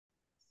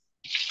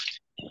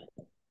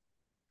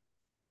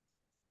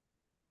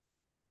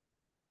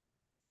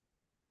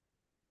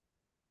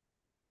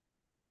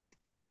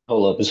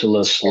Hold up, it's a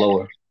little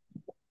slower.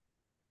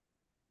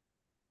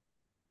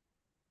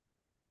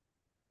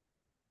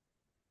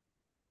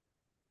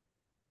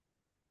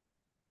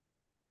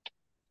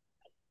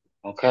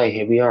 Okay,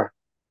 here we are.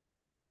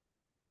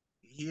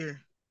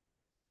 Here.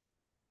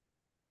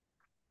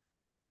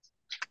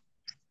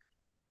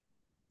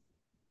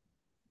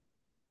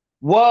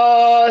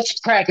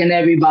 What's cracking,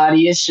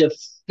 everybody? It's your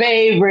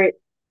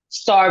favorite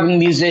starving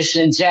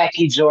musician,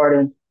 Jackie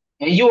Jordan,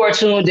 and you are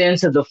tuned in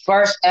to the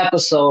first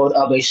episode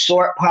of a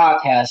short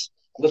podcast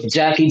with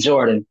Jackie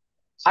Jordan.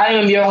 I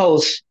am your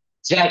host,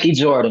 Jackie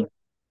Jordan,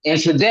 and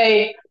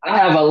today I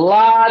have a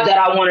lot that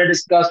I want to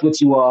discuss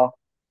with you all.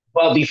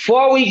 But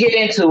before we get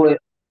into it,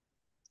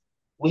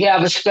 we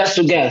have a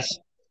special guest.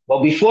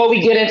 But before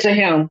we get into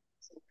him,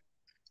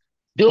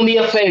 do me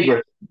a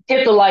favor,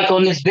 hit the like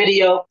on this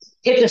video,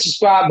 hit the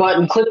subscribe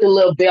button, click the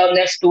little bell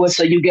next to it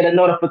so you get a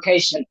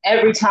notification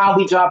every time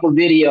we drop a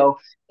video.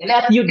 And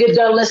after you get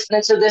done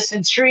listening to this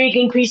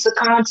intriguing piece of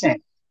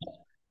content,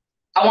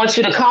 I want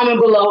you to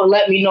comment below and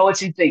let me know what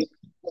you think.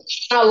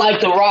 Not like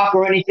The Rock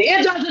or anything.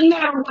 It doesn't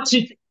matter what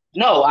you think.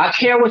 No, I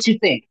care what you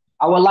think.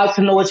 I would like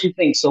to know what you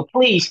think. So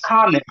please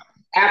comment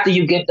after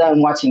you get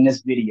done watching this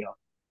video.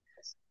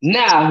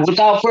 Now,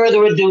 without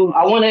further ado,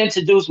 I want to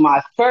introduce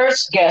my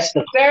first guest,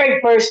 the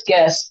very first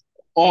guest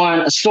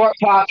on a short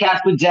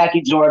podcast with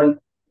Jackie Jordan.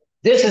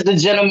 This is the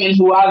gentleman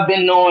who I've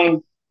been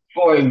knowing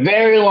for a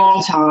very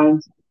long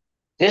time.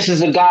 This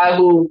is a guy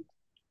who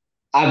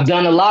I've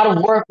done a lot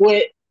of work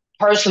with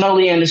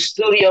personally in the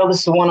studio. This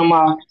is one of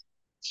my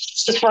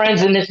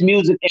friends in this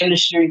music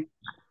industry.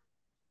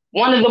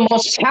 One of the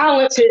most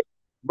talented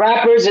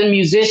rappers and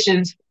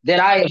musicians that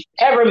I have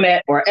ever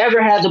met or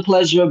ever had the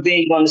pleasure of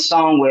being on the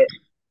song with.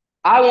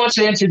 I want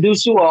to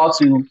introduce you all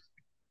to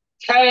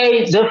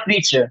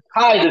KaiDaPheature.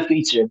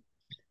 KaiDaPheature.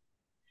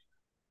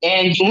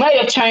 And you may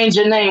have changed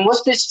your name.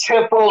 What's this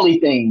Tripoli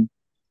thing?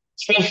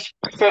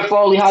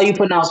 Tripoli, how you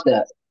pronounce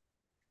that?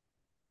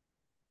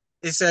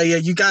 It's a yeah,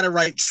 you got it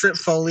right, Trip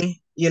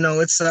Foley.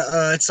 It's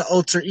a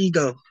alter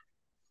ego of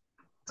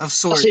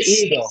What's your sorts.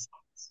 ego?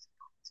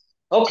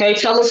 Okay,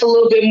 tell us a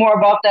little bit more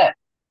about that.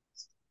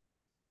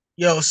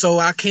 Yo, so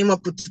I came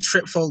up with the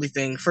Trip Foley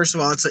thing. First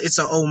of all, it's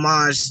a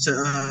homage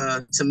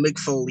to Mick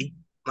Foley,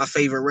 my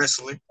favorite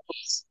wrestler,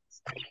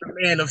 the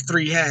man of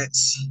three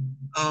hats.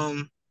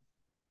 Um,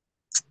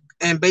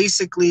 and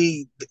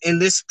basically, in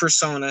this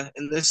persona,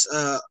 in this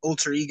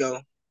alter ego,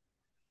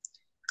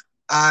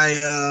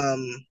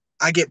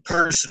 I get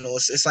personal.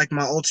 It's like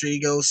my alter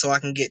ego, so I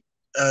can get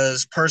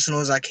as personal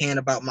as I can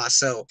about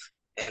myself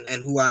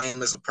and who I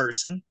am as a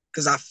person.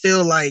 Because I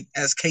feel like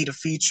as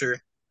KaiDaPheature,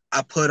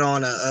 I put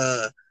on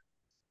a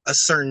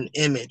certain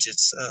image.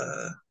 It's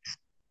a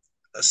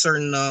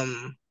certain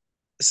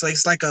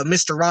it's like a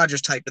Mister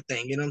Rogers type of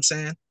thing. You know what I'm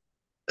saying?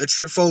 A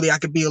Trifoli, I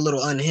could be a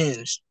little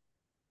unhinged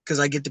because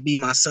I get to be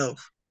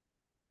myself.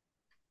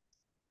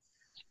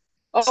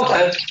 So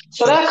Okay, so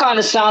so that kind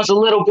of sounds a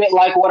little bit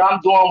like what I'm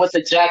doing with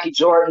the Jackie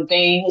Jordan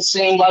thing. It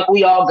seems like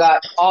we all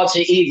got alter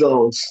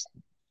egos.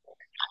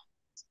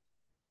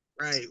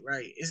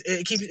 right.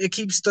 It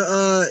keeps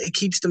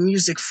the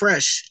music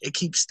fresh. It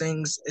keeps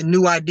things and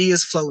new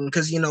ideas floating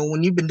because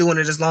when you've been doing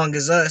it as long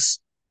as us,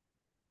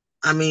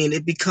 I mean,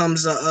 it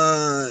becomes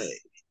a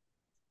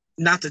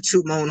not to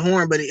toot my own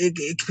horn, but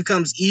it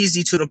becomes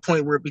easy to the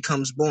point where it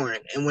becomes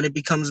boring. And when it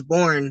becomes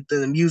boring, then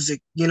the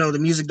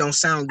music don't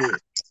sound good.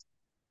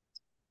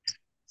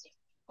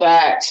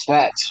 Facts,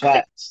 facts,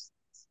 facts.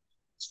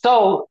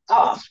 So,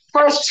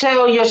 first,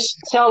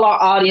 tell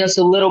our audience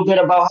a little bit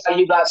about how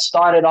you got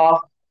started off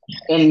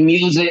in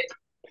music.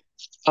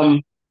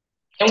 Um,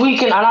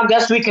 and I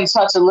guess we can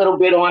touch a little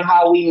bit on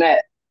how we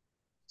met.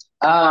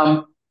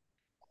 Um,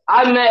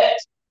 I met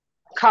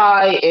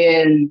Kai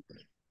in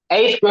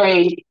eighth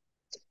grade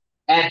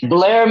at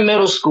Blair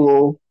Middle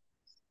School,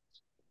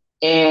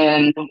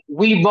 and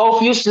we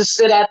both used to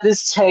sit at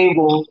this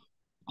table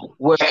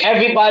where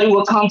everybody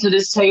would come to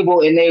this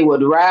table and they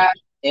would rap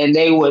and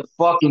they would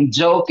fucking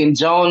joke and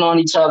joan on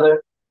each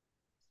other.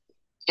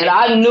 And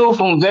I knew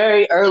from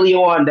very early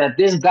on that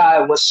this guy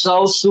was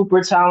so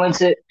super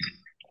talented.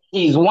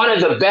 He's one of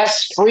the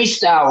best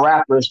freestyle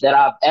rappers that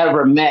I've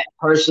ever met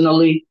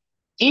personally.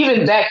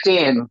 Even back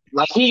then,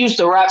 like he used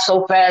to rap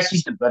so fast, he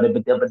used to,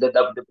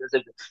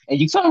 and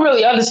you couldn't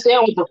really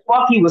understand what the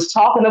fuck he was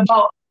talking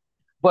about.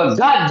 But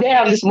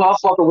goddamn, this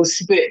motherfucker was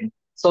spitting.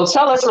 So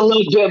tell us a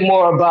little bit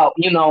more about,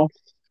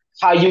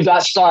 how you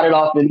got started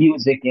off in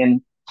music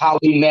and how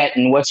we met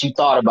and what you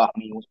thought about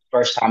me the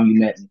first time you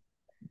met me.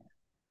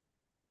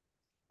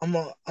 I'm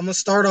gonna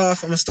start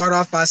off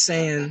by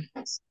saying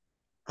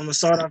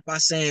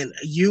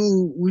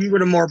you we were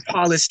the more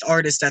polished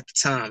artist at the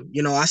time.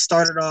 I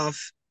started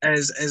off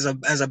as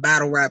a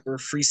battle rapper,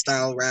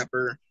 freestyle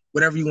rapper,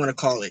 whatever you want to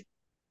call it,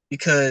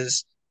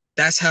 because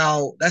that's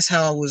how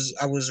I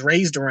was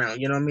raised around.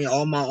 You know what I mean?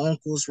 All my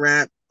uncles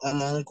rap, all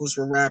my uncles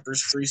were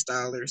rappers,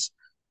 freestylers.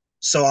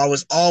 So I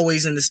was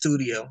always in the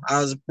studio.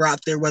 I was brought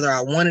there whether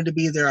I wanted to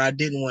be there or I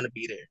didn't want to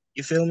be there.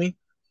 You feel me?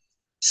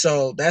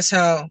 So that's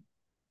how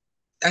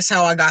that's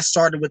how I got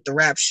started with the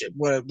rap shit.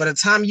 But by the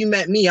time you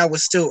met me, I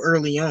was still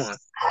early on,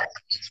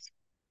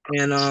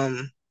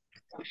 and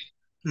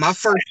my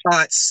first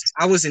thoughts,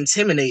 I was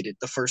intimidated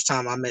the first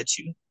time I met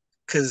you,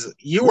 because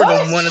you were the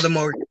What? one of the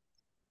more.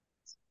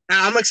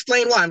 I'm gonna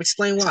explain why. I'm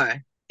explain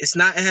why. It's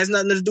not. It has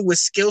nothing to do with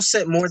skill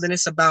set more than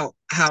it's about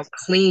how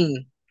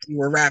clean you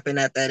were rapping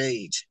at that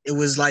age. It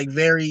was like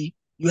very.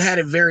 You had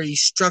it very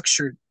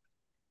structured,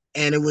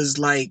 and it was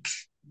like,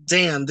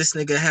 damn, this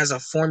nigga has a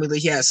formula.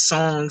 He has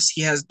songs.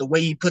 He has the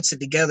way he puts it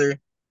together.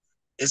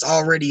 Is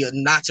already a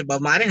notch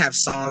above mine. I didn't have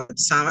songs at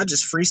the time. I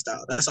just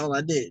freestyled. That's all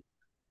I did.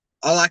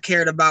 All I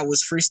cared about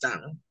was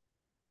freestyling.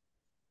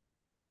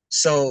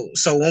 So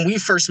when we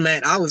first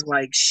met, I was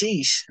like,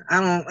 sheesh,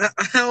 I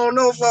don't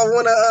know if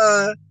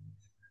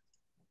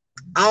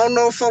I don't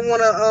know if I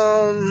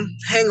wanna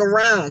hang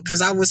around,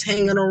 because I was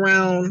hanging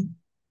around,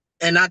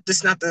 and not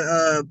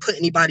to put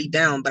anybody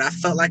down, but I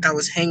felt like I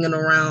was hanging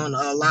around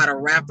a lot of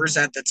rappers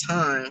at the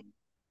time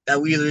that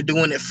were either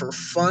doing it for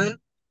fun,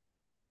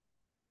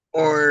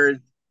 or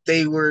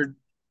they were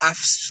I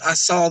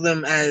saw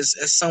them as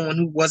someone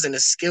who wasn't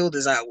as skilled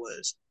as I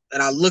was.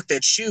 And I looked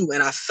at you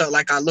and I felt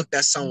like I looked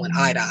at someone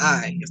eye to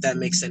eye, if that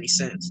makes any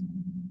sense.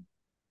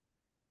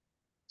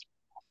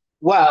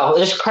 Wow,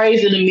 it's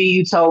crazy to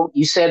me.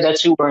 You said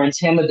that you were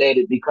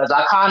intimidated because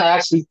I kind of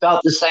actually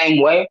felt the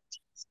same way.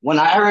 When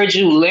I heard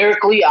you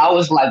lyrically, I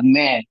was like,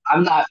 man,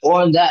 I'm not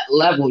on that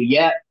level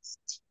yet.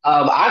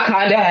 I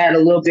kind of had a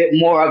little bit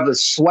more of the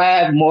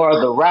swag, more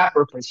of the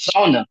rapper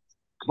persona.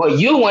 But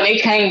you, when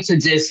it came to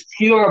just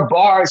pure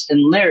bars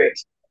and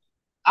lyrics,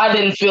 I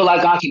didn't feel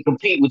like I could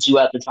compete with you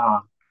at the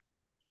time.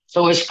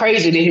 So it's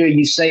crazy to hear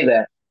you say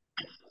that.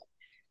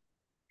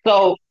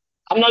 So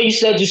I know you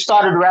said you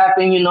started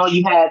rapping,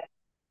 you had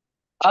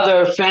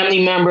other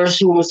family members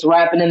who was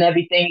rapping and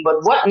everything,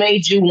 but what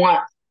made you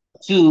want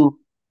to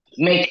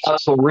make a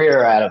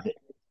career out of it?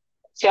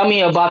 Tell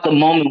me about the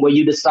moment where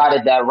you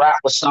decided that rap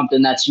was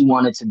something that you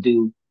wanted to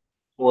do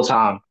full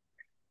time.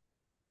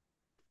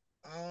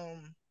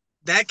 Um,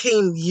 that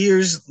came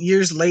years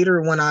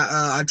later when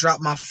I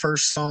dropped my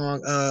first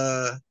song,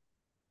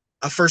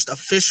 a first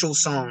official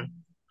song,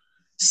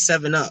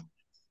 Seven Up.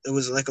 It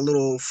was like a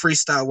little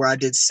freestyle where I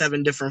did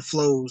 7 different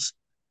flows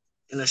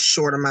in a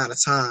short amount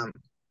of time,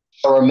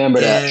 I remember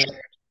that. and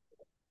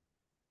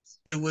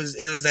it was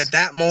at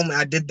that moment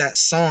I did that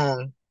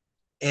song,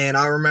 and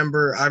I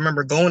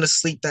remember going to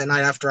sleep that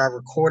night after I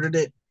recorded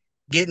it,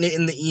 getting it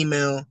in the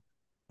email,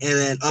 and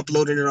then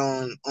uploading it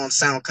on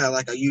SoundCloud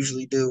like I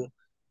usually do.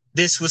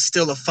 This was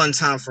still a fun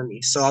time for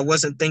me, so I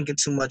wasn't thinking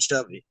too much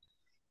of it.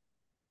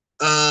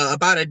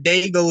 About a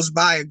day goes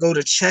by, I go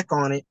to check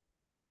on it,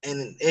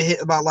 and it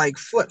hit about like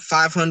what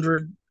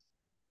 500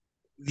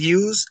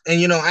 views, and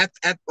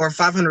at or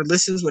 500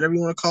 listens, whatever you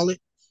want to call it.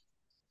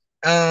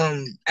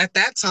 At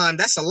that time,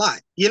 that's a lot.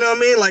 You know what I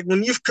mean? Like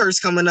when you've curse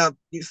coming up,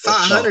 For sure.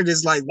 500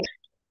 is like.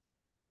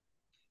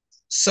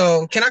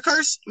 So can I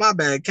curse? My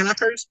bad. Can I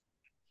curse?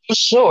 For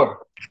sure.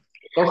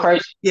 Go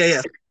crazy. Yeah,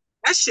 yeah.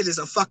 That shit is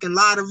a fucking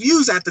lot of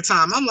views at the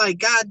time. I'm like,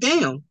 God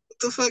damn, what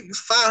the fuck is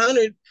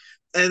 500?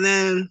 And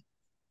then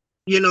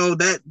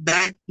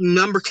that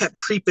number kept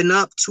creeping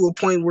up to a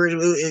point where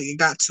it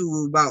got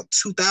to about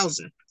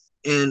 2,000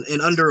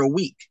 in under a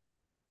week.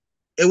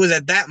 It was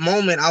at that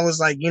moment I was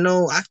like,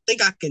 I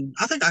think I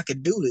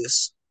could do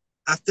this.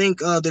 I think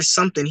there's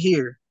something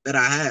here that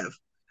I have.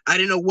 I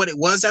didn't know what it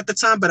was at the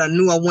time, but I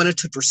knew I wanted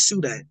to pursue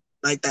that,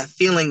 like that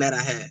feeling that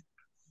I had.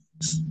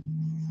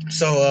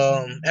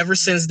 So ever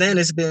since then,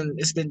 it's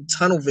been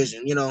tunnel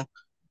vision.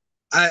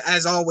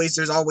 As always,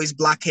 there's always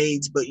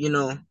blockades, but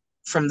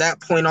from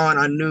that point on,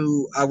 I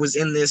knew I was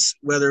in this,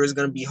 whether it was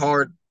going to be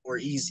hard or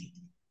easy.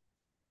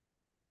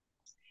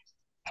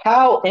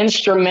 How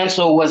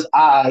instrumental was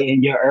I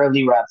in your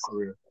early rap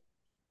career?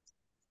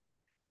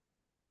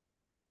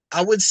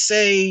 I would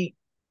say,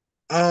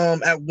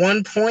 at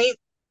one point,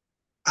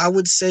 I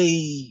would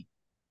say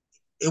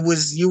it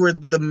was you were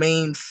the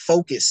main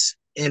focus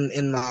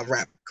in my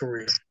rap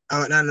career.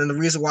 And the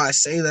reason why I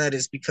say that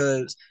is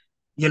because,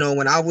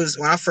 when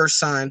I first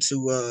signed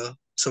to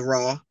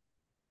Raw,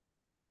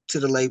 to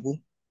the label,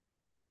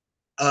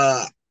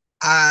 uh,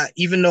 I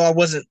even though I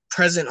wasn't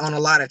present on a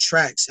lot of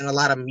tracks and a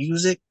lot of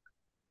music,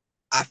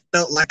 I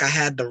felt like I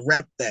had to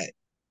rep that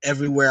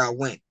everywhere I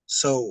went.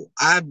 So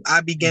I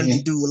began to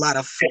Mhm. do a lot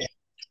of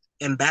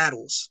in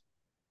battles.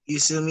 You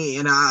see me,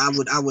 and I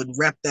would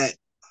rep that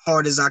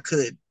hard as I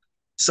could.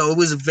 So it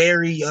was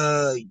very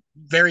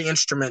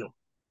instrumental.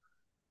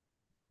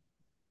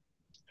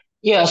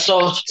 Yeah,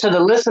 so to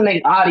the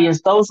listening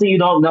audience, those of you who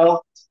don't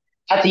know,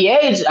 at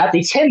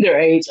the tender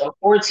age of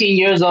 14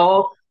 years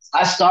old,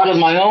 I started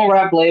my own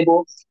rap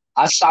label.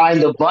 I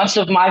signed a bunch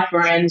of my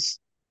friends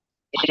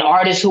and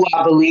artists who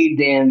I believed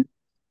in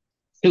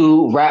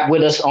to rap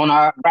with us on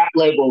our rap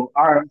label.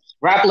 Our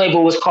rap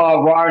label was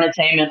called Raw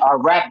Entertainment. Our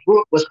rap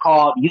group was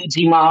called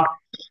UGMAF.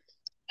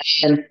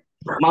 And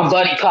my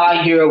buddy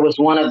Kai here was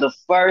one of the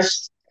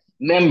first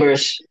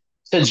members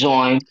to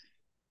join.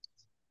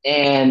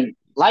 And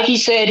like he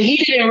said, he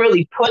didn't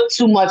really put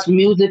too much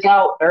music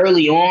out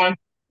early on.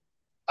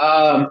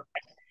 Um,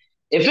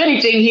 if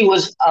anything, he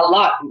was a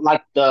lot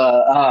like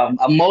the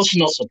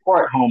emotional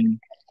support homie,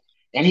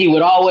 and he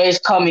would always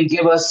come and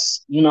give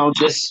us,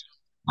 just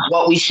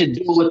what we should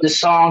do with the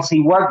songs. He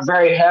worked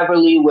very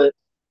heavily with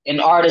an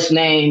artist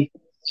named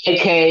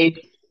KK,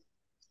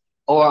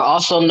 or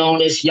also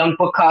known as Young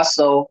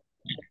Picasso.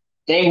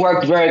 They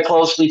worked very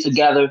closely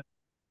together.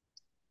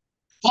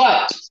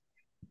 But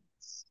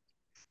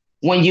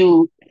when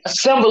you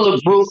assemble a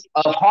group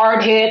of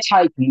hardhead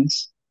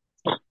titans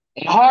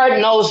and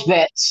hard nosed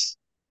vets,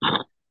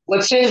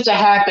 what tends to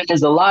happen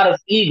is a lot of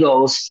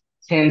egos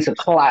tend to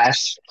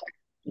clash.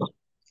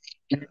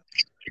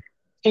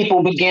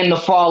 People begin to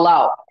fall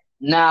out.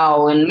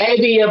 Now, in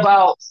maybe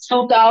about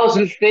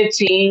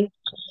 2015,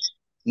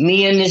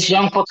 me and this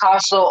Young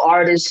Picasso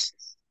artist,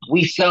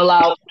 we fell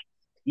out.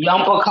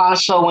 Young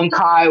Picasso and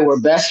Kai were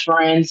best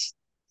friends,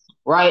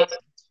 right?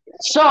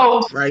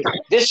 So, Right.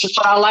 this is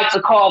what I like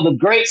to call the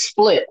great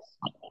split.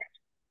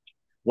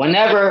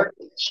 Whenever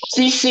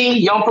TC,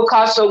 Young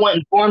Picasso went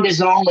and formed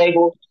his own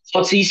label,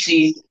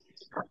 TC,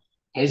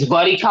 his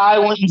buddy Kai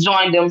went and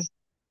joined him. A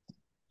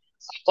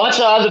bunch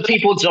of other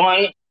people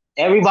joined.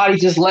 Everybody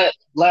just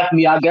left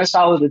me. I guess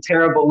I was a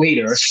terrible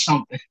leader or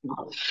something.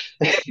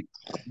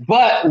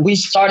 But we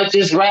started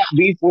this rap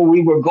beef where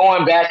we were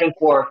going back and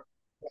forth.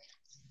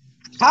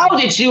 How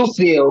did you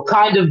feel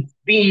kind of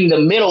being the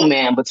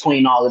middleman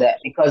between all of that?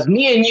 Because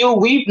me and you,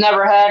 we've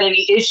never had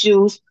any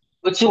issues,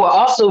 but you were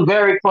also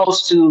very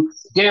close to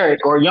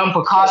Derek or Young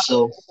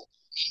Picasso.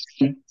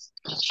 A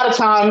lot of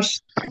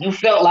times you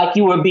felt like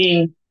you were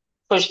being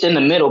pushed in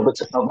the middle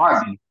of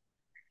our beef.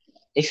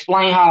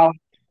 Explain how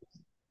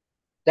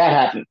that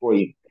happened for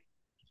you.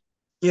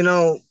 You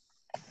know,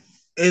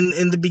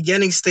 in the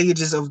beginning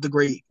stages of the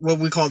great, what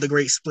we call the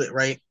great split,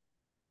 right?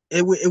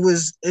 It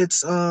was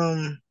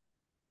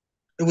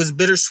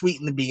bittersweet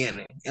in the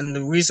beginning, and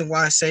the reason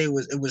why I say it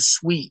was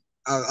sweet,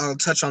 I'll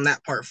touch on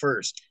that part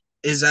first,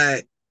 is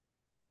that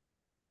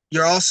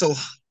you're also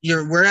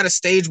we're at a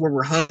stage where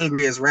we're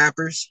hungry as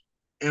rappers,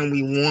 and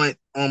we want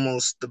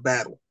almost the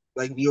battle,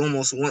 like we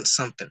almost want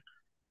something.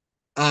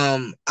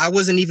 I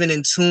wasn't even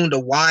in tune to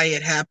why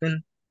it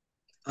happened.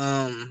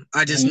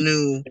 I just Mhm.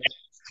 knew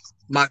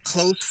my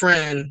close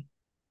friend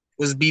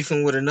was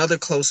beefing with another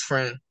close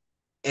friend,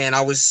 and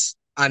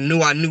I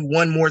knew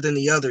one more than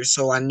the other,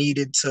 so I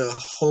needed to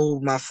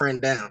hold my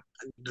friend down.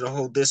 I needed to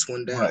hold this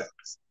one down. Right.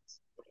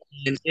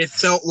 And it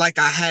felt like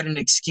I had an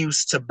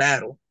excuse to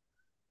battle.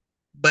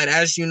 But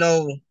as you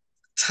know,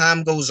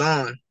 time goes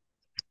on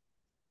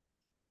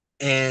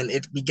and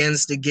it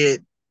begins to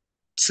get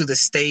to the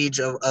stage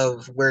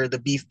of where the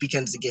beef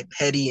begins to get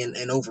petty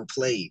and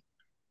overplayed.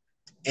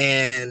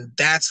 And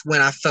that's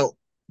when I felt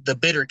the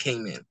bitter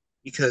came in,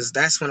 because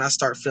that's when I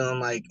start feeling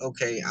like,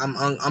 okay,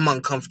 I'm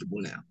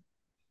uncomfortable now,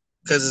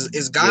 because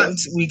Yeah.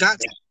 we got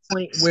to the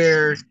point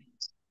where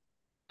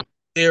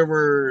there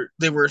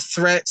were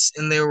threats,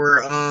 and there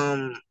were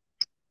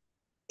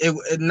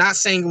not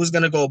saying it was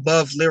going to go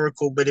above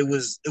lyrical, but it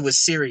was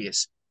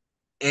serious,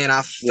 and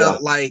I Yeah.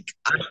 felt like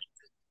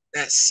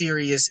that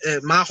serious.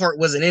 My heart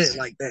wasn't in it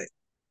like that.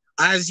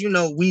 As you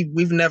know,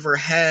 we've never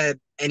had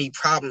any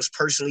problems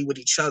personally with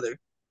each other.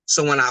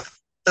 So when I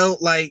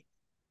felt like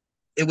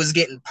it was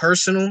getting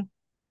personal,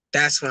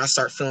 that's when I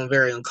start feeling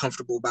very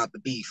uncomfortable about the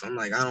beef. I'm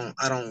like, I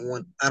don't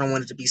want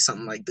it to be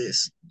something like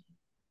this.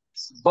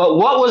 But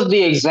what was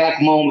the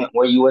exact moment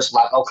where you was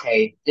like,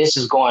 okay, this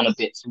is going a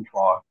bit too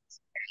far?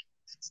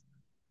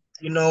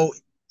 You know,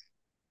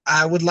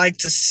 I would like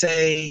to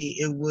say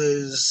it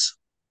was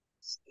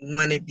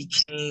when it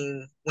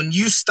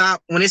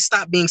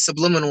stopped being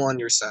subliminal on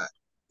your side,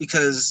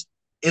 because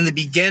in the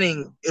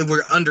beginning it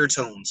were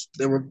undertones,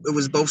 it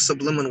was both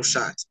subliminal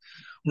shots.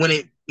 When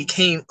it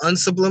became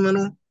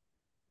unsubliminal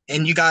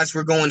and you guys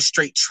were going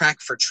straight track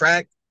for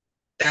track,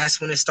 that's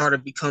when it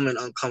started becoming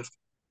uncomfortable.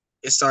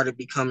 It started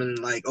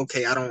becoming like,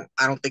 okay, I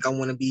don't think I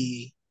want to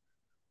be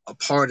a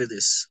part of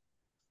this.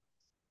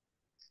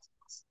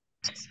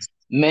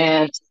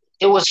 Man,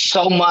 it was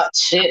so much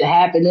shit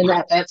happening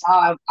at that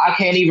time. I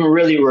can't even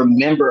really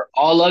remember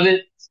all of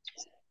it,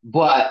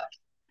 but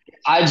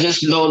I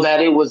just know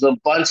that it was a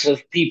bunch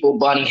of people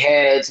butting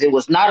heads. It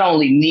was not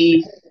only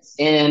me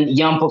and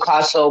Young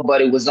Picasso,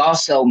 but it was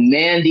also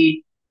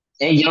Mandy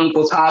and Young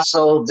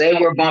Picasso. They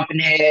were bumping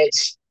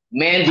heads.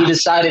 Mandy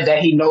decided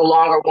that he no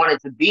longer wanted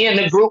to be in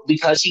the group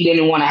because he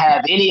didn't want to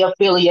have any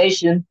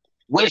affiliation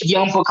with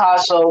Young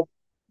Picasso.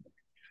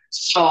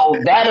 So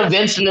that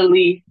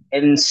eventually,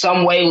 in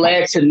some way,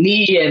 led to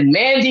me and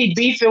Mandy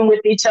beefing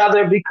with each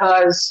other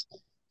because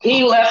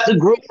he left the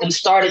group and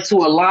started to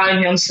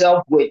align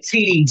himself with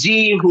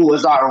TDG, who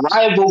was our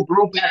rival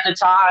group at the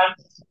time.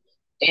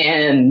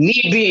 And me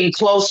being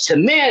close to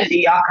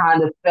Mandy, I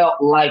kind of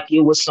felt like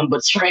it was some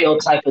betrayal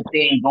type of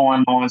thing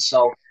going on.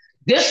 So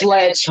this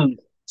led to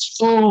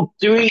 2,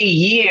 3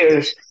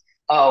 years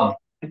of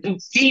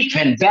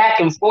beefing back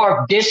and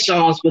forth diss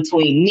songs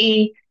between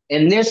me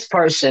and this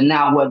person.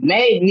 Now, what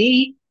made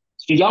me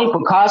Young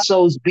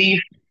Picasso's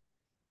beef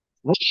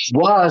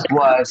was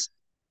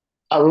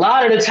a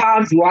lot of the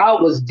times where I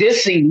was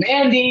dissing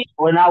Mandy,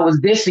 when I was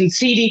dissing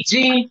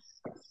CDG,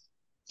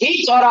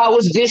 he thought I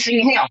was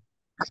dissing him.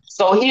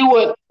 So he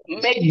would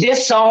make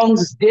diss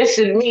songs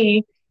dissing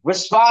me,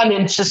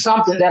 responding to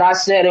something that I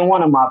said in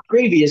one of my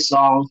previous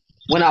songs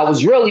when I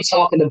was really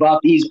talking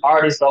about these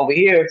artists over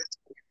here.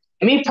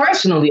 I mean,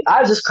 personally,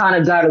 I just kind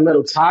of got a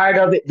little tired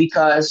of it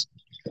because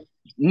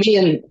me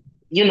and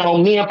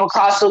me and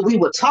Picasso, we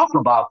would talk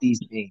about these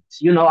things.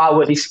 I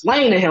would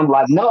explain to him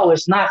like, no,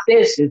 it's not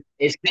this,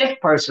 it's this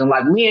person.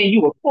 Like me and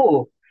you were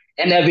cool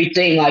and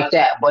everything like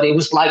that. But it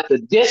was like the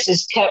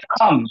disses kept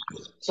coming.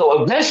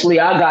 So eventually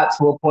I got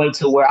to a point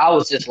to where I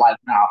was just like,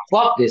 nah,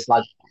 fuck this.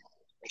 Like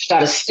I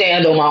gotta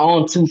stand on my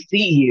own 2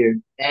 feet here.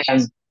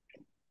 And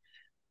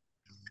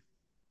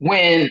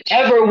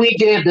whenever we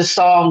did the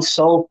song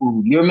Soul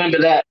Food, you remember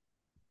that?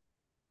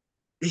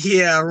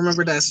 Yeah, I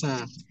remember that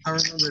song. I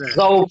remember that.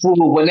 Soul Food.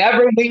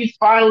 Whenever we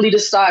finally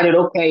decided,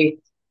 okay,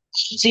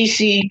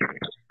 CC,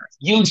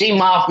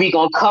 UGMAF, we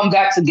gonna come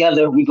back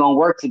together, we gonna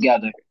work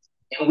together.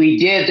 And we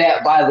did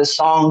that by the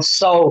song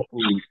Soul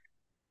Food.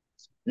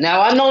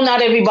 Now I know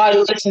not everybody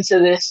listening to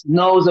this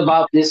knows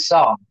about this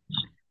song,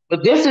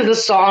 but this is a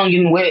song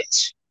in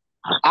which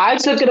I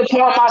took it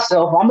upon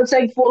myself. I'm gonna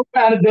take full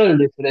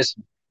accountability for this.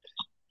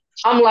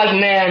 I'm like,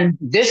 man,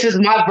 this is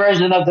my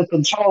version of the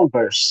control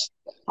verse,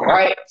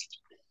 right?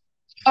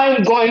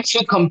 I'm going to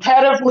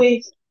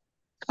competitively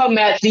come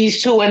at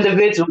these two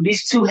individuals,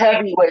 these two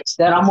heavyweights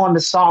that I'm on the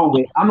song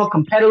with. I'm gonna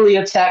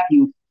competitively attack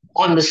you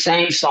on the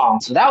same song.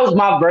 So that was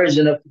my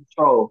version of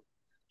control.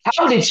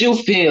 How did you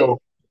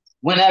feel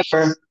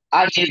whenever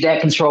I did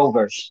that control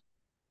verse?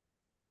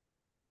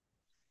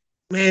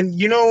 Man,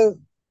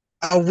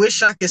 I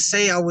wish I could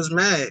say I was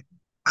mad.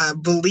 I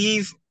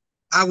believe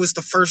I was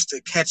the first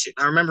to catch it.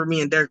 I remember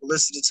me and Derek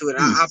listening to it.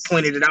 I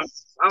pointed it out.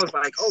 I was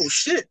like, oh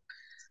shit.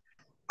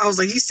 I was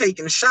like, he's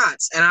taking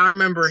shots. And I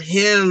remember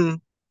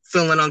him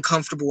feeling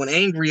uncomfortable and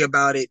angry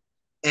about it.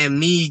 And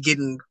me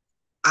getting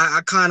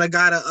I kind of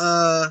got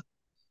a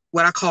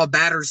what I call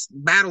battles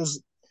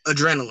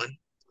adrenaline,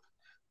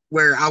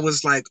 where I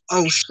was like,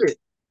 oh shit,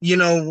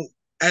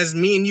 as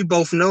me and you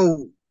both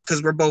know,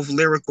 because we're both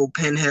lyrical,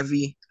 pen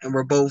heavy, and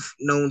we're both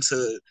known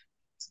to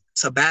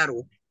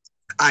battle.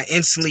 I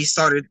instantly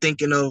started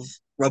thinking of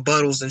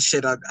rebuttals and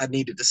shit I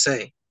needed to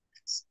say.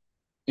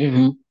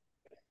 Mm-hmm.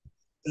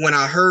 When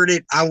I heard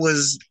it, I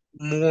was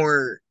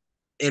more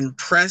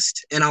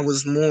impressed, and I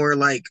was more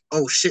like,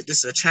 oh shit,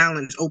 this is a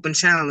challenge, open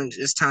challenge.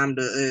 It's time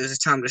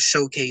to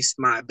showcase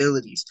my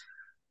abilities.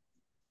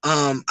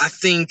 I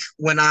think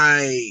when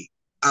I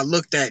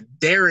looked at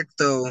Derek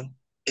though,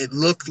 it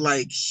looked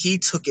like he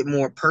took it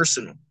more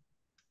personal.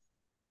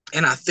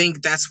 And I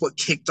think that's what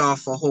kicked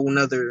off a whole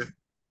nother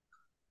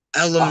A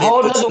element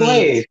whole nother between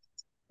wave.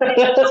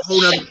 a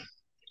whole nother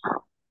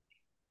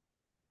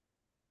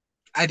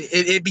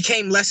it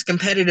became less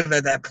competitive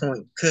at that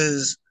point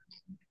because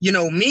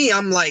me,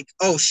 I'm like,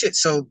 oh shit.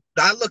 So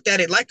I looked at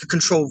it like a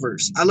control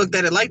verse. I looked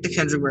at it like the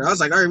Kendrick verse. I was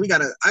like, all right,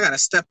 I gotta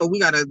step up. We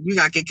gotta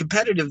get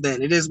competitive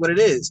then. It is what it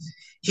is.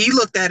 He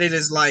looked at it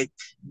as like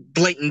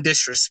blatant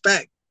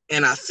disrespect.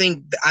 And I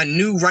think I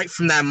knew right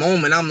from that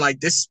moment, I'm like,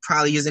 this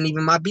probably isn't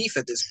even my beef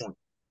at this point.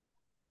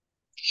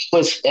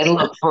 And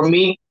look, for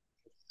me,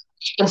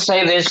 I can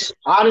say this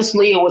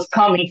honestly, it was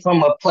coming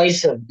from a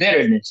place of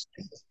bitterness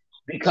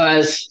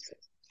because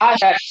I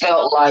had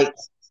felt like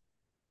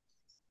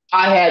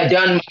I had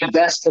done my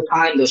best to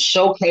kind of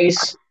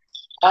showcase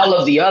all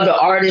of the other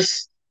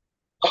artists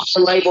on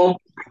the label.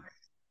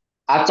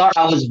 I thought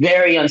I was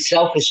very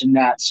unselfish in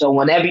that. So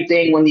when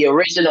the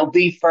original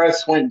beef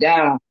first went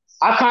down,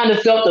 I kind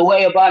of felt the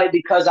way about it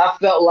because I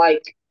felt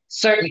like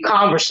certain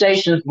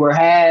conversations were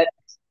had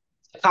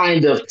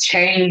kind of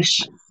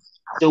changed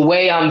the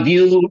way I'm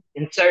viewed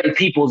in certain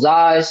people's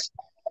eyes.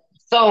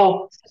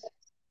 So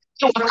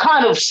it was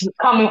kind of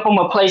coming from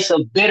a place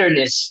of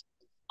bitterness,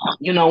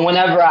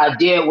 whenever I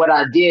did what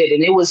I did.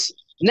 And it was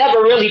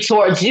never really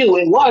towards you.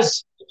 It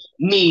was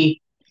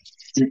me,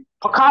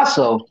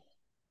 Picasso.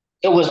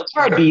 It was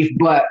our beef.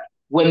 But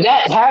when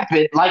that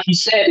happened, like you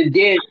said, it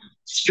did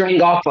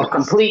string off a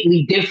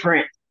completely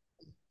different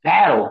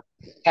battle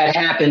had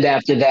happened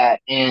after that.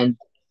 And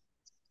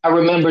I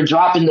remember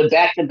dropping the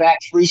back to back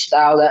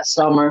freestyle that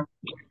summer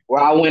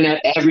where I went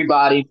at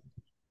everybody.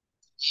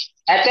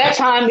 At that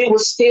time, it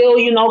was still,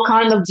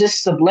 kind of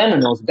just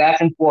subliminals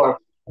back and forth.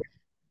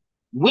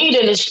 We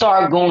didn't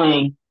start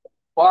going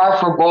bar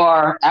for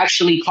bar,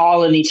 actually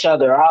calling each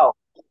other out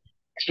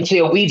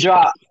until we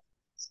dropped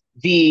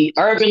the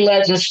Urban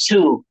Legends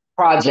 2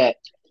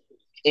 project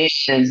in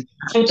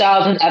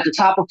 2000, at the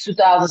top of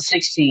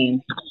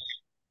 2016.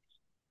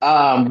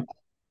 Um,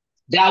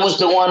 that was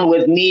the one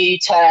with me,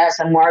 Taz,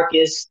 and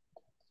Marcus.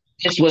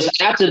 This was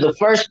after the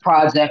first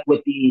project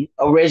with the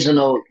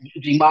original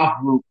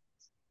UGMAF group.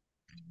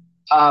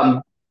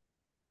 Um,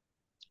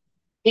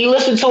 he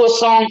listened to a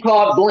song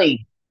called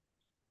Bling,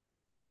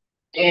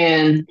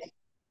 and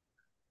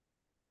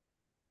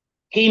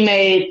he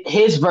made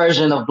his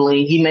version of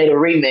Bling. He made a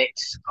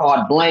remix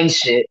called Bling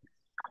Shit.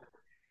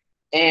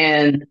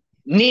 And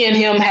Me and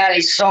him had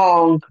a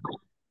song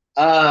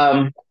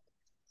um,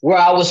 where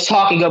I was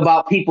talking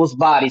about people's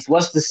bodies.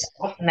 What's the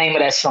name of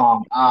that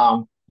song?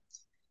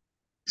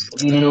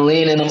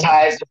 Leaning them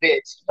high as a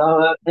bitch.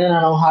 Leaning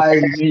them high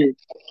as a bitch.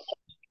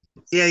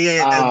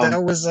 Yeah. That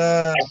Um, was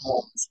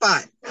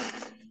spot.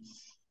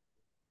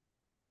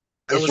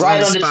 That it's was on right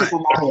the on the tip spot.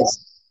 of my head.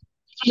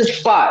 The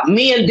spot.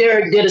 Me and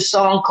Derek did a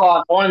song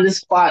called "On the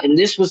Spot," and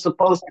this was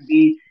supposed to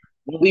be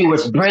when we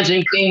was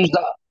bridging things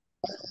up.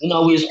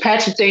 We was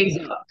patching things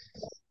up.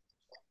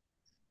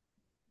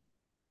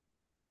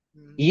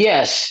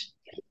 Yes,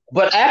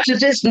 but after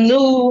this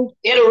new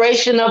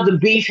iteration of the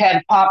beef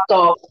had popped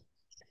off,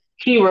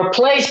 he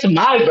replaced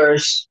my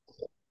verse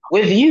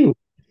with you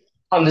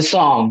on the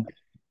song.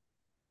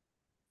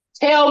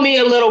 Tell me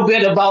a little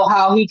bit about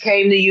how he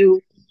came to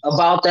you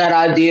about that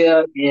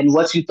idea and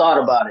what you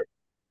thought about it.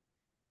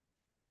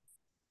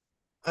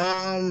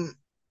 Um,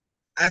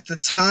 at the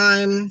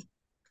time,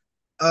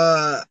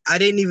 I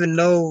didn't even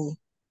know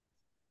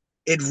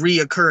it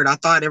reoccurred. I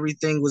thought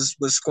everything was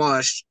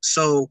squashed.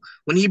 So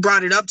when he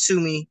brought it up to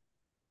me,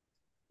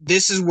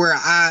 this is where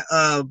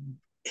I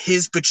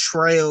his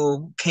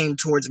betrayal came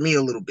towards me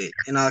a little bit,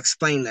 and I'll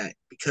explain that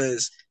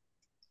because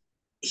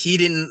he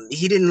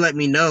didn't let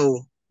me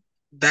know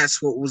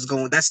that's what was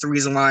going. That's the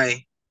reason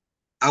why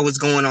I was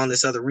going on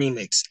this other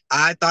remix.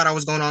 I thought I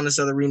was going on this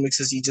other remix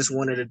because he just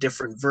wanted a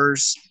different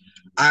verse.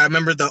 I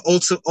remember the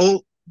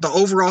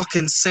overall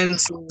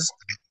consensus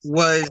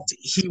was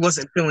he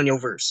wasn't feeling your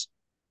verse,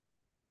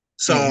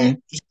 so Hmm.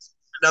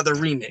 another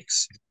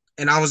remix.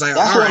 And I was like,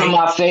 That's all one of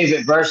right, my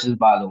favorite verses,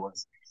 by the way.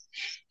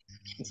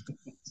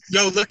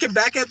 yo, looking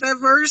back at that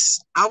verse,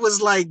 I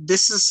was like,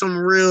 this is some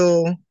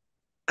real.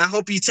 I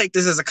hope you take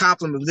this as a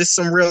compliment. This is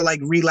some real like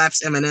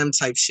relapse Eminem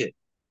type shit.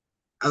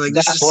 I was like,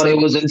 this That's is what some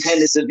it was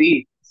intended to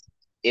be.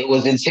 It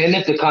was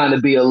intended to kind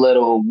of be a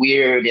little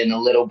weird and a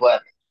little,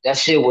 but that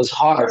shit was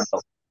hard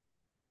though.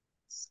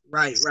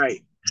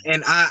 right.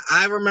 And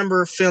I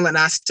remember feeling.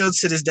 I still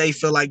to this day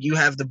feel like you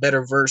have the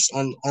better verse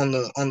on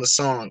the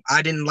song.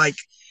 I didn't like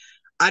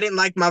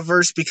my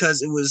verse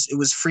because it was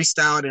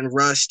freestyled and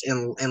rushed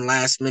and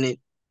last minute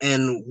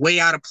and way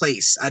out of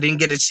place. I didn't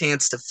get a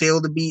chance to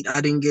feel the beat.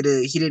 I didn't get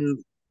a. He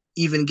didn't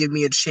even give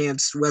me a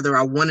chance whether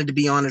I wanted to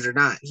be on it or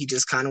not. He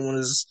just kind of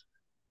was,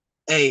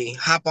 hey,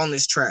 hop on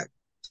this track.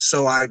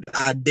 So I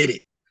did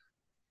it.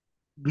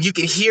 You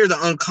can hear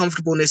the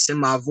uncomfortableness in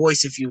my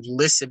voice if you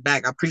listen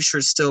back. I'm pretty sure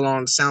it's still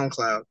on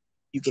SoundCloud.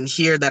 You can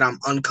hear that I'm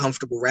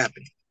uncomfortable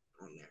rapping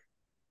on there.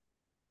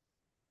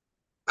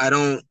 I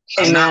don't.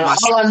 Hey I'm not man, my.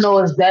 all I know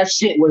is that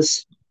shit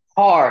was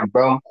hard,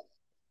 bro.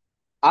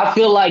 I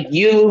feel like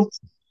you,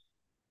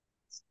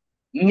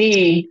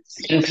 me,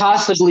 and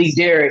possibly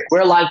Derek,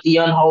 we're like the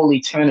unholy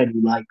trinity.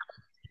 Like,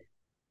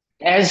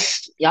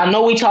 as I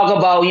know, we talk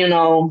about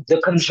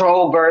the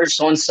control verse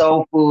on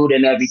Soul Food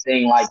and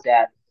everything like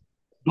that,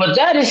 but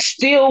that is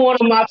still one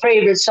of my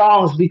favorite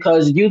songs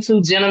because you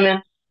two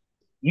gentlemen,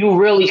 you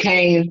really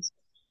came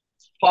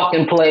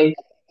fucking play.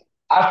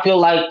 I feel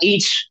like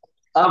each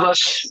of us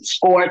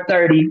scored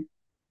 30,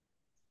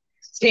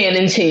 10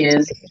 and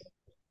 10.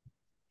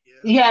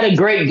 He had a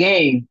great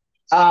game.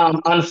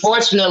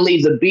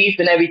 Unfortunately, the beef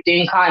and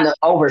everything kind of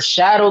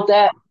overshadowed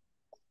that.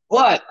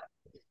 But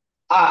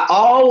I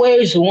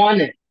always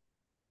wanted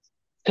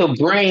to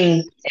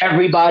bring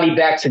everybody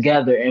back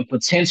together and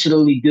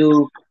potentially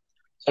do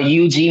a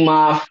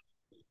UGMAF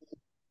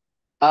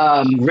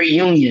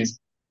reunion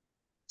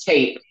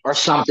tape or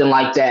something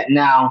like that.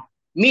 Now,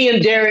 me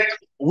and Derek,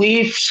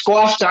 we've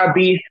squashed our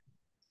beef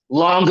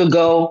long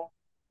ago.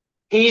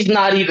 He's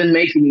not even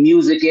making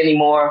music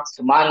anymore,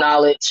 to my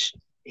knowledge.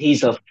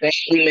 He's a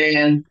family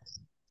man.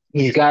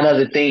 He's got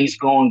other things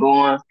going.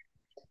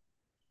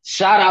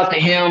 Shout out to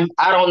him.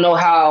 I don't know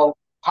how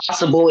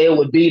possible it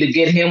would be to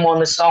get him on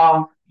the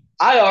song.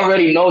 I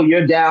already know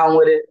you're down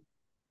with it.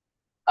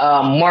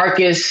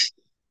 Marcus,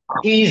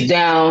 he's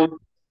down.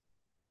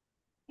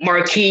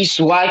 Marquise,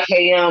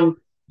 YKM,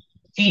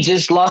 he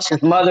just lost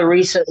his mother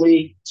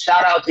recently.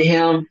 Shout out to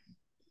him.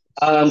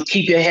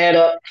 Keep your head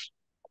up.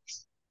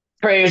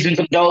 Prayers and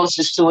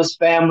condolences to his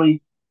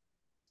family.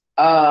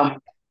 Um,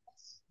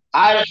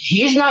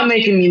 he's not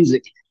making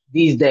music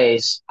these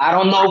days. I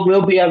don't know if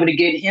we'll be able to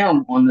get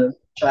him on the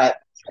track.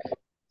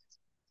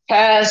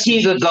 Taz,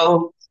 he's a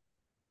go.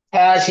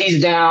 Taz,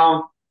 he's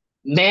down.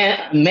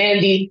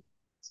 Mandy,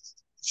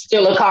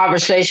 still a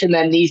conversation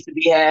that needs to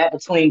be had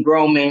between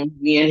grown men,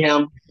 me and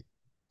him.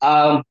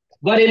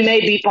 But it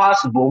may be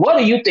possible. What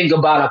do you think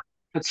about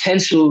a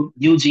potential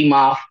UG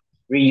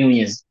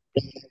reunion?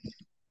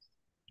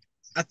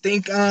 I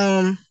think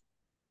I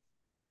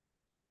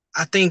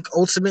think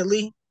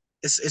ultimately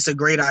it's a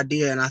great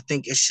idea and I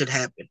think it should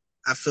happen.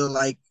 I feel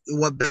like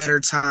what better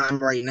time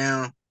right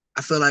now.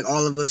 I feel like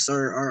all of us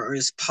are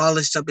as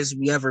polished up as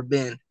we ever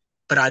been,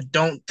 but I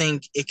don't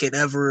think it could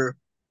ever.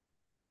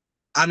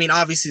 I mean,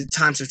 obviously the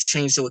times have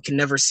changed, so it can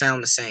never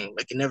sound the same.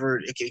 Like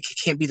it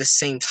can't be the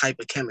same type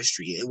of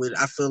chemistry. It would.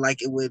 I feel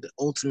like it would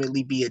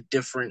ultimately be a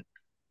different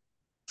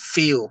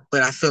feel,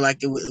 but I feel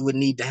like it would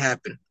need to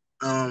happen.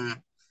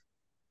 Um,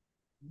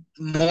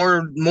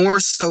 more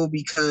so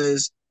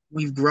because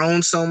we've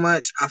grown so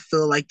much. I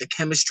feel like the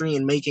chemistry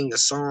in making a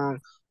song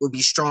would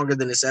be stronger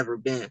than it's ever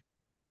been.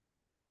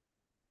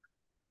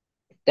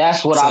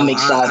 That's what I'm So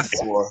excited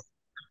for.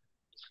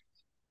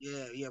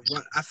 yeah, yeah.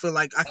 I feel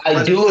like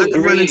I do I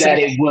could run agree into that that.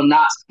 it will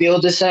not feel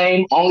the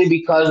same only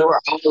because we're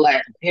all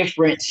at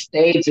different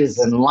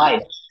stages in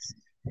life.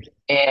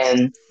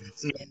 And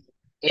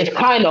it's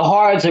kind of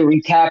hard to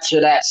recapture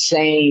that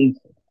same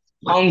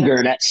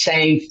hunger, that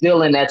same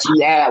feeling that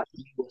you had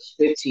when you was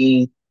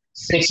 15,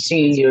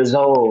 16 years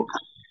old.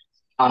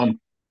 Um,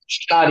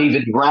 not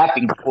even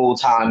rapping full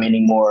time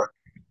anymore.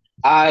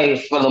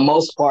 For the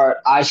most part,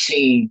 I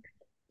sing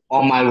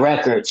on my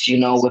records,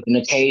 with an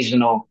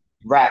occasional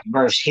rap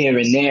verse here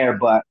and there,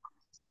 but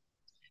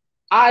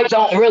I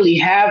don't really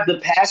have the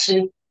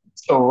passion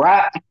to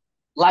rap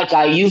like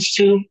I used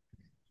to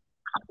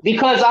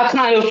because I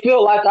kind of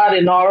feel like I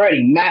didn't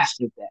already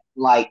mastered that.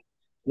 Like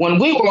when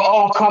we were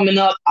all coming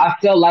up, I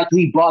felt like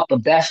we brought the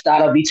best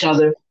out of each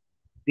other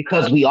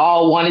because we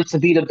all wanted to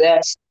be the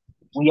best.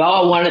 We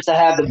all wanted to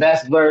have the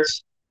best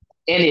verse,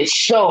 and it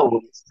showed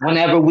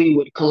whenever we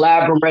would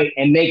collaborate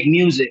and make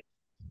music.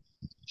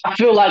 I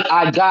feel like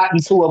I got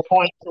into a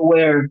point to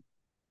where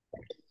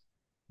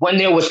when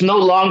there was no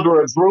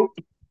longer a group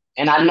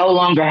and I no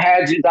longer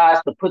had you guys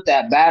to put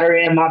that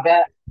battery in my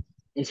back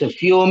and to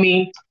fuel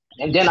me.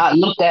 And then I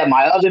looked at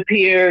my other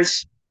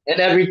peers and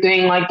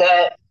everything like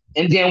that.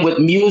 And then with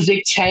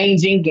music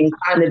changing and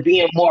kind of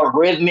being more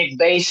rhythmic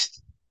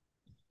based,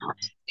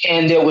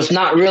 and there was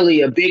not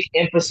really a big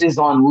emphasis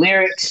on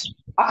lyrics,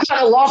 I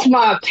kind of lost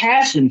my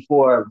passion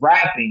for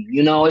rapping.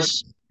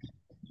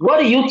 What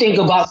do you think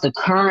about the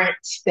current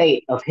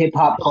state of hip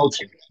hop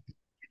culture?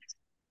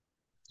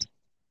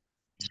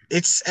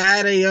 It's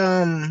at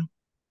a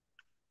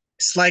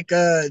it's like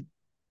to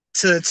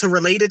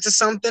relate it to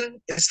something.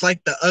 It's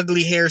like the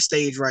ugly hair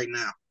stage right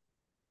now.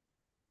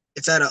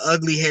 It's at an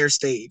ugly hair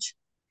stage.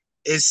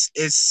 It's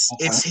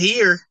Okay.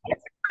 here,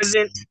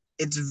 present.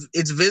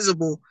 It's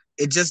visible.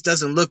 It just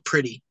doesn't look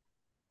pretty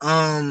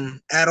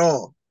at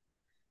all.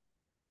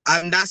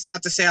 That's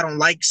not to say I don't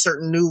like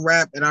certain new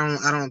rap, and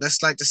I don't.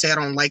 That's like to say I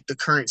don't like the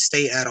current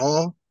state at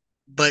all.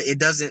 But it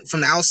doesn't,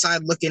 from the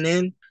outside looking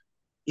in,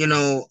 you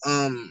know,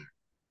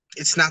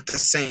 it's not the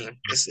same.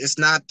 It's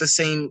not the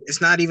same.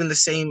 It's not even the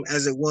same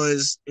as it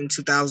was in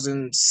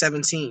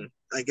 2017.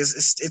 Like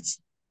it's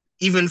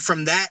even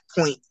from that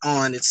point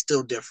on, it's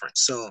still different.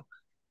 So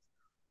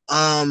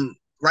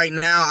right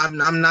now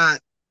I'm not.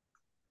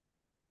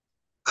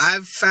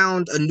 I've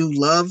found a new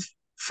love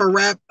for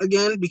rap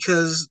again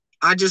because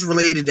I just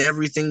related to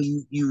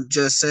everything you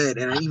just said,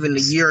 and even a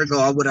year ago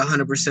I would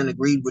 100%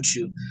 agreed with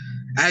you.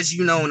 As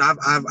you know, and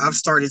I've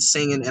started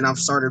singing and I've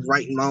started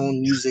writing my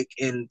own music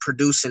and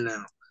producing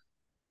now,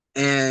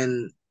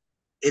 and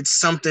it's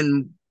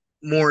something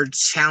more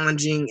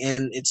challenging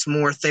and it's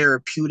more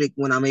therapeutic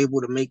when I'm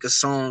able to make a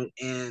song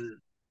and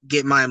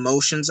get my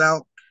emotions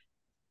out.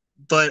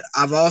 But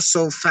I've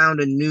also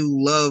found a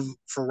new love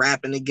for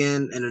rapping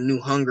again and a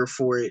new hunger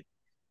for it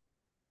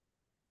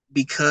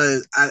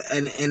because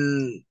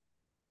and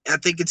I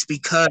think it's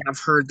because I've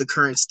heard the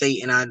current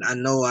state and I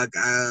know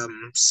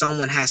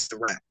someone has to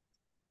rap.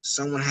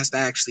 Someone has to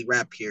actually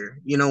rap here.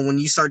 You know, when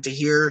you start to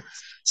hear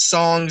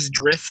songs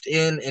drift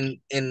in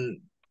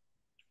and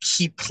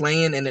keep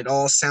playing and it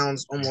all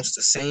sounds almost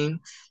the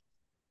same,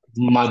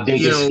 My you know,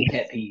 biggest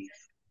pet peeve.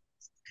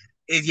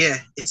 yeah,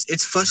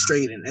 it's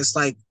frustrating. It's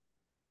like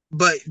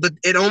but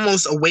it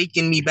almost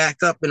awakened me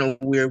back up in a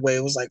weird way.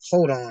 It was like,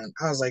 hold on.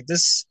 I was like,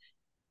 this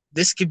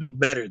could be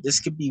better. This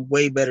could be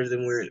way better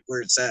than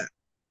where it's at.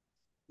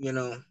 You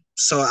know.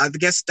 So I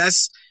guess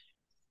that's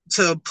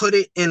to put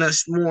it in a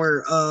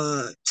more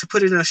to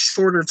put it in a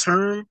shorter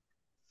term.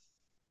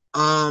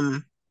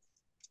 Um,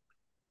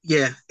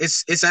 yeah,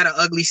 it's at an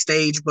ugly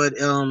stage, but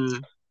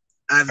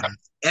I've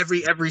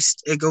every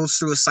it goes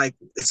through a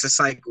cycle. It's a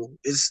cycle.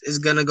 It's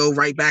gonna go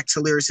right back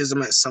to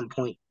lyricism at some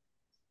point.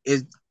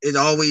 It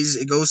always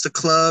it goes to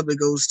club.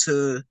 It's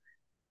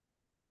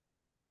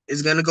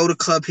gonna go to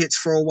club hits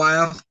for a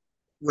while,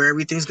 where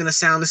everything's gonna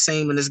sound the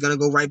same, and it's gonna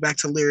go right back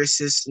to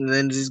lyricists, and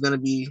then there's gonna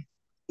be,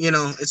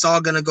 it's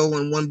all gonna go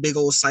in one big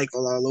old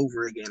cycle all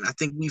over again. I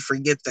think we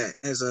forget that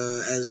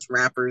as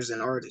rappers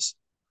and artists.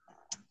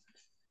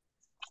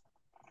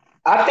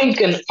 I think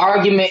an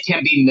argument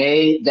can be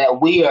made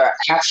that we are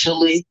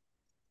actually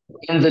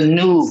in the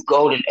new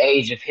golden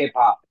age of hip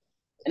hop.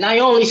 And I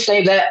only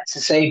say that to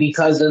say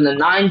because in the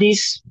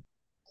 90s,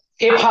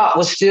 hip hop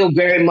was still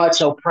very much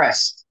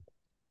oppressed.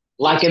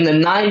 Like in the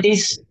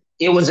 90s,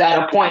 it was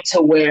at a point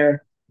to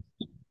where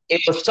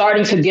it was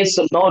starting to get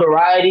some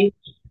notoriety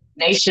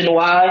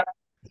nationwide,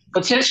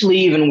 potentially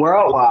even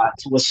worldwide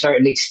to a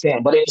certain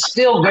extent, but it was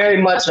still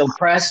very much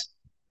oppressed.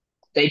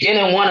 They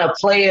didn't want to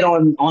play it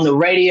on the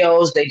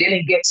radios. They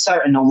didn't get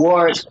certain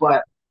awards,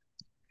 but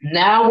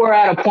now we're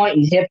at a point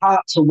in hip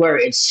hop to where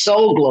it's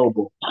so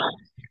global.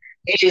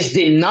 It is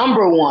the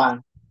number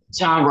one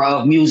genre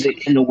of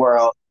music in the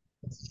world.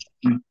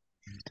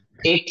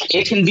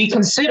 It can be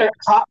considered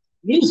pop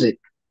music.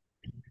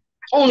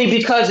 only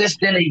because it's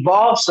been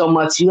evolved so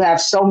much. You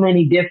have so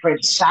many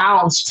different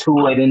sounds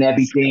to it and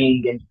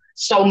everything, and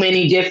so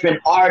many different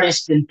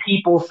artists and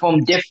people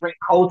from different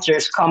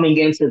cultures coming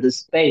into the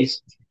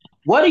space.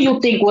 What do you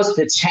think was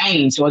the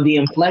change or the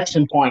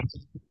inflection point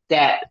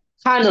that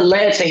kind of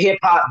led to hip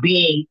hop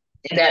being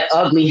in that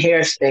ugly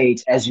hair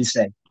stage, as you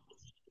say?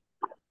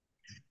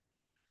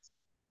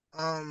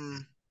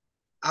 Um,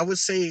 I would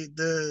say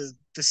the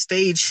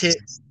stage hit,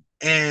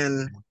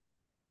 and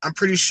I'm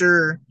pretty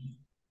sure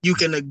you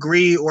can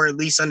agree or at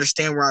least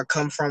understand where I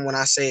come from when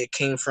I say it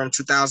came from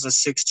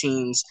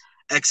 2016's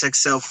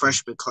XXL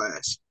freshman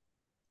class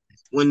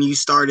when you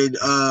started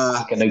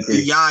I can the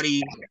agree.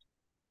 Yachty,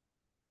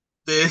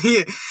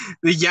 the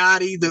the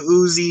Yachty, the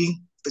Uzi,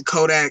 the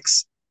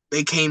Kodaks.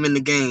 They came in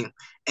the game,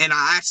 and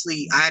I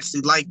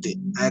actually liked it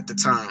at the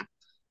time.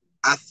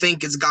 I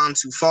think it's gone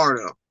too far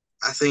though.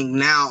 I think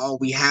now all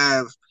we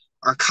have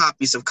are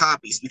copies of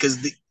copies because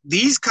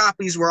these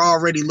copies were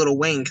already Lil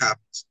Wayne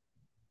copies.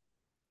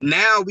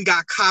 Now we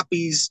got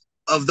copies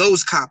of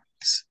those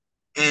copies,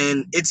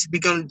 and it's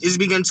begun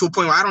to a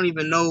point where I don't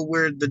even know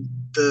where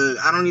the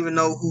I don't even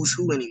know who's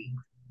who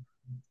anymore.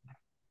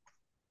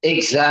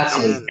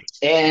 Exactly. And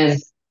And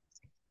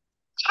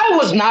I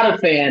was not a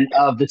fan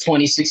of the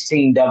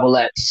 2016 Double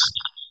X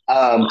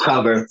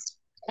cover.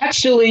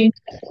 Actually,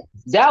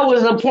 that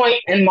was a point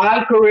in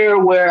my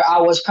career where I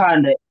was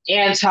kind of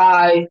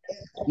anti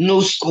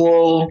new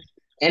school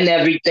and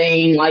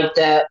everything like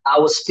that. I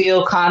was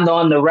still kind of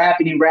on the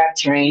rapidy rap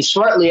train.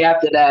 Shortly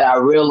after that, I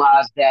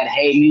realized that,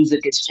 hey,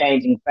 music is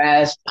changing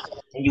fast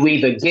and you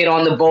either get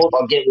on the boat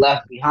or get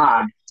left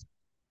behind.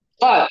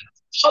 But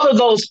all of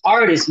those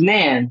artists,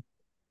 man,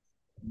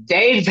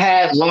 they've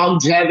had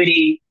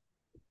longevity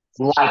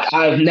like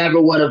I've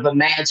never would have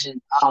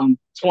imagined.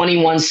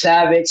 21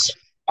 Savage,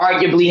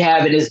 arguably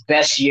having his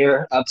best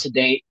year up to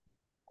date.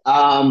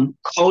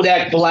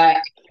 Kodak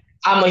Black,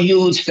 I'm a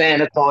huge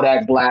fan of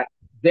Kodak Black.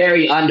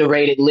 Very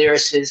underrated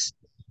lyricist,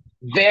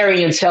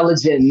 very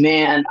intelligent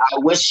man. I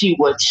wish he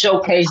would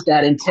showcase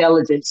that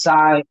intelligent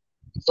side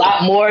a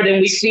lot more than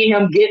we see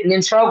him getting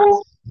in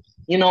trouble,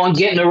 and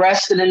getting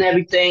arrested and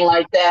everything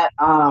like that.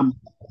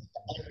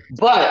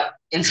 But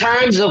in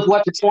terms of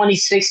what the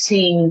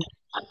 2016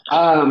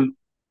 um,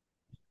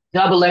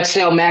 Double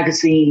XL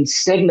magazine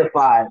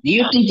signified, do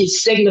you think it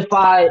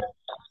signified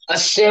a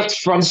shift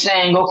from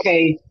saying,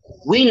 okay,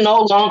 we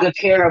no longer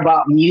care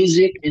about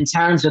music in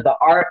terms of the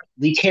art,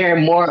 we care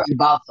more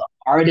about the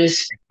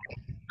artist?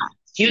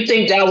 Do you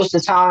think that was the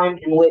time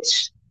in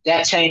which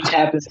that change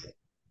happened?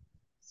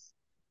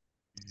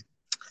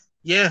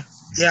 yeah,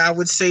 yeah, I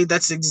would say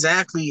that's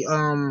exactly.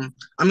 I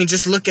mean,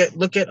 just look at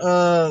what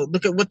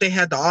they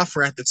had to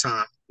offer at the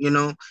time.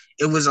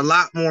 It was a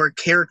lot more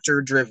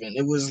character driven.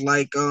 It was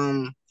like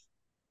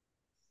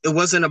it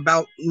wasn't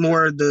about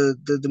more the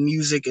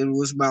music. It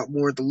was about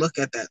more the look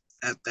at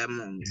that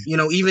moment.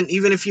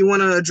 Even if you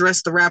want to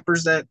address the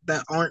rappers that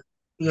aren't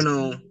you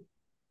know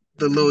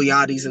the Lil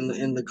Yachty's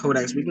and the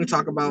Kodaks, we can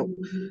talk about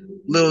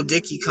Lil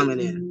Dicky coming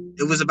in.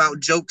 It was about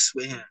jokes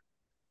with him.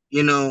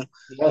 You know,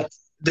 Yeah.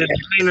 the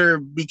trainer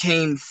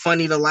became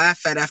funny to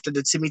laugh at after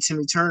the Timmy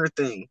Turner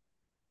thing.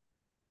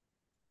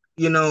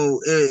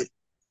 It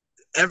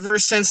ever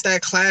since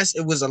that class,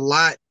 it was a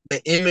lot.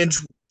 The image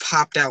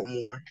popped out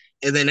more,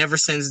 and then ever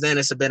since then,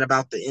 it's been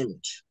about the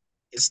image.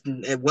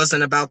 It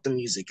wasn't about the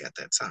music at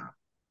that time,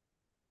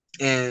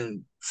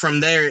 and from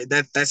there,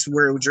 that's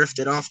where it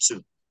drifted off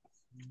to.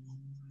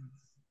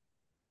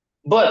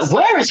 But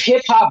where is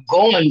hip hop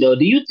going though?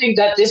 Do you think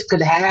that this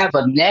could have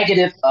a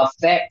negative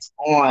effect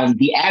on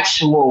the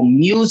actual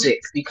music?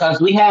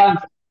 Because we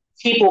have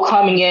people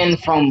coming in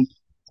from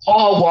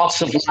all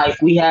walks of life.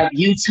 We have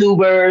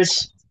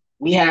YouTubers,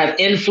 we have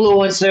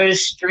influencers,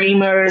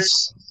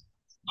 streamers,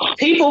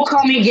 people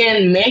coming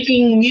in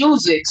making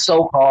music,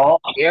 so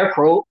called, air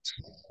quotes,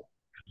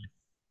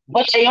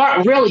 but they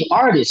aren't really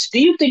artists. Do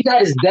you think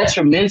that is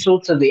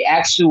detrimental to the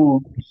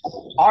actual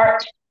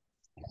art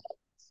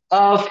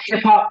of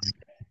hip hop?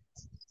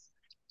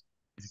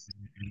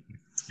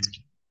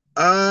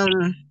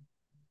 Um,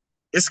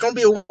 it's gonna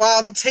be a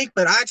wild take,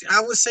 but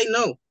I would say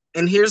no.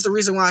 And here's the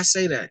reason why I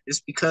say that.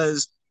 It's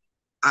because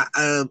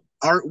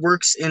art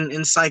works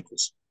in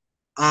cycles.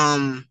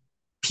 Um,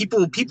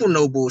 people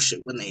know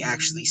bullshit when they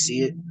actually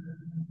see it.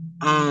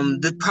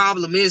 The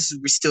problem is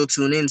we still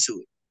tune into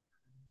it,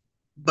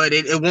 but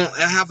it won't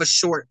have a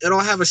short. It'll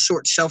have a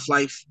short shelf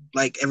life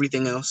like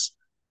everything else.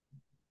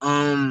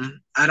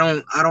 I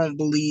don't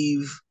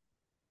believe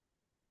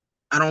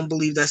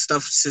that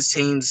stuff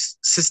sustains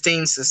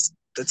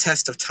the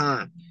test of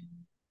time.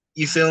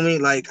 You feel me?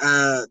 Like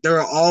there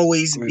will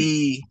always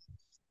be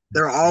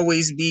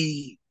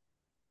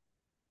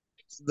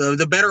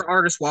the better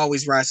artists will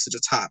always rise to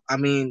the top. I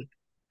mean,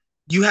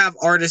 you have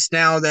artists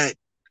now that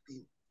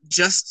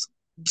just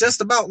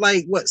just about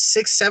like what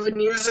 6 7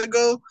 years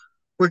ago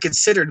were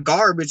considered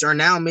garbage are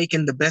now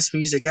making the best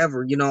music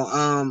ever.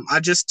 I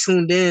just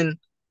tuned in.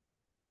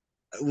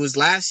 It was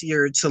last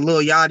year to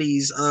Lil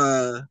Yachty's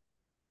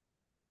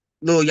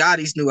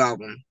new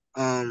album.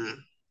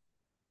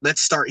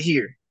 Let's start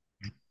here.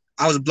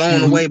 I was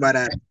blown Mhm. away by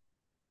that.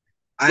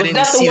 I Was didn't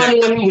that the see that.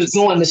 one when he was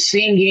doing the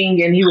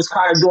singing and he was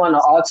kind of doing the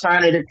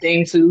alternative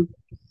thing too?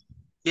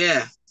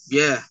 Yeah,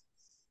 yeah.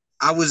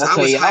 I Okay, was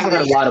yeah, I heard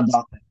highly a lot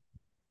about that.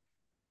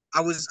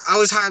 I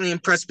was highly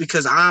impressed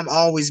because I've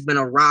always been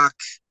a rock,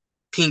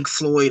 Pink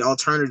Floyd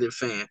alternative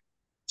fan.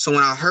 So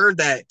when I heard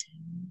that,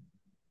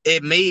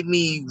 it made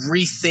me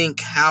rethink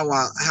how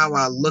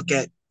I look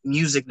at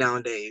music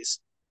nowadays.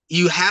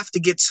 You have to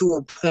get to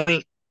a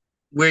point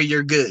where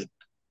you're good.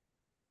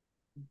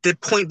 The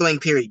point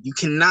blank period. You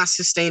cannot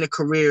sustain a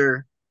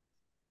career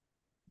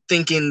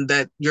thinking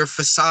that your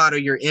facade or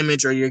your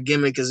image or your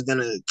gimmick is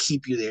gonna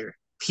keep you there.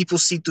 People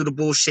see through the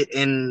bullshit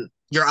and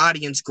your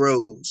audience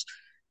grows.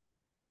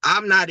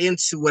 I'm not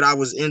into what I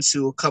was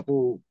into a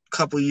couple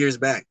years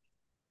back.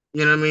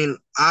 You know what I mean?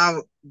 I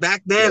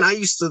back then Yeah. I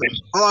used to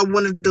all I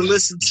wanted to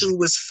listen to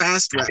was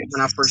fast rap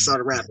when I first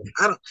started rapping.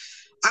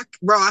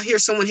 I hear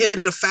someone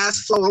hit a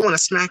fast flow, I want to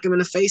smack him in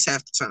the face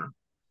half the time.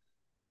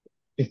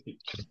 I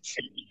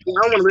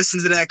don't want to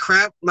listen to that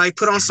crap. Like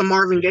put on some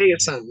Marvin Gaye or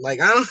something.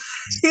 Like I don't,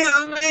 you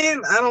know what I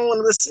mean? I don't want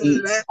to listen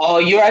to that. Oh,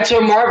 you're at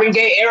your Marvin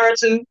Gaye era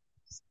too,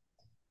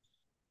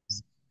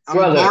 I'm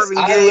brother. Marvin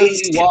I Gaye.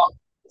 literally walk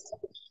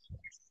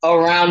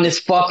around this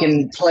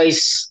fucking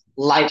place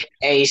like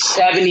a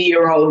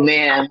 70-year-old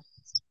man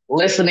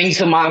listening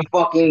to my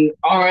fucking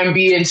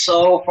R&B and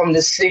soul from the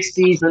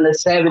 60s and the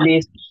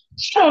 70s.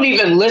 I don't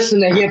even listen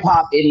to hip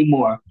hop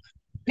anymore.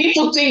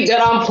 People think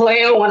that I'm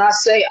playing when I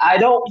say I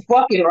don't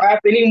fucking rap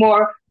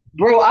anymore.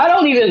 Bro, I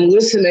don't even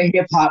listen to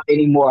hip hop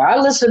anymore. I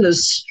listen to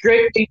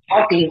strictly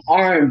fucking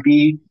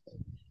R&B.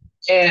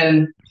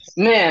 And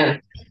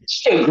man,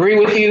 I agree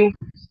with you.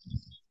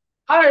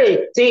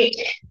 I think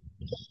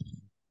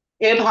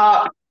hip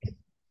hop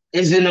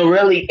is in a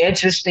really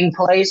interesting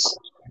place.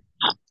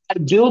 I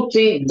do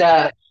think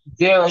that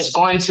there is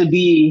going to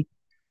be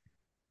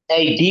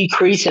a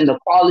decrease in the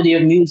quality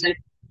of music.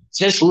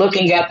 Just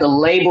looking at the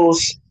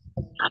labels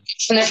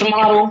business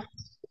model,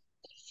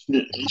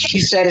 like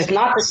you said, it's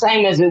not the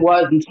same as it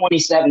was in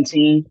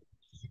 2017.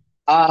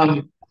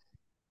 Um,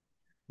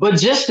 but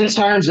just in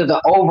terms of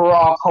the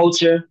overall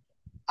culture,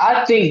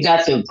 I think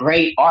that the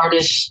great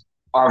artists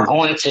are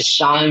going to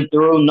shine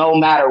through no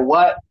matter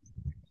what.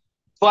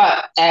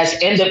 But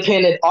as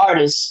independent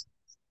artists,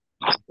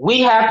 we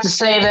have to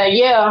say that,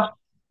 yeah,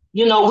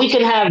 we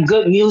can have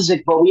good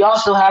music, but we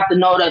also have to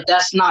know that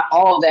that's not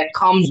all that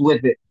comes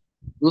with it.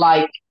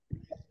 Like,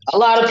 a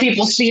lot of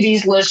people see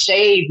these little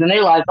shades and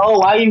they're like, oh,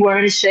 why are you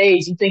wearing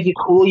shades? You think you're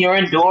cool, you're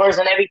indoors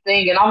and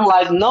everything. And I'm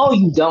like, no,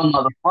 you dumb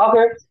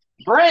motherfucker.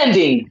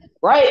 Branding,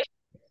 right?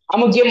 I'm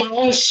gonna get my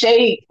own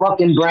shade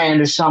fucking brand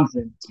or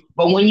something.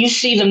 But when you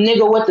see the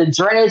nigga with the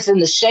dreads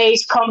and the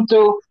shades come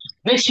through,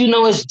 bitch, you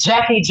know it's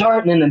Jackie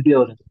Jordan in the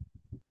building.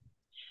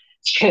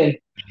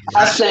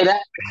 I say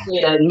that,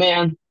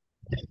 man,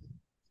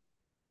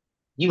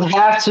 you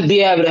have to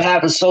be able to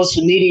have a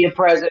social media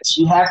presence.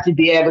 You have to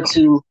be able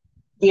to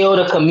build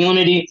a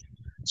community.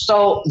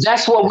 So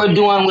that's what we're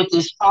doing with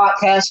this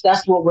podcast.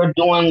 That's what we're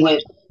doing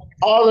with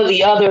all of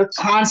the other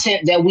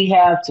content that we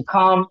have to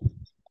come.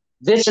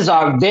 This is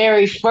our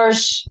very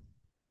first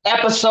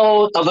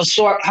episode of a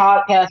short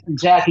podcast with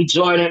Jackie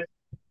Jordan.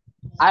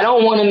 I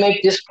don't want to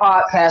make this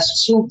podcast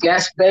too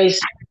guest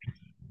based.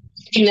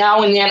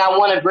 Now and then, I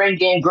want to bring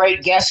in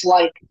great guests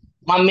like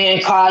my man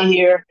Kai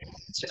here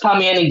to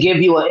come in and give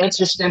you an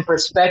interesting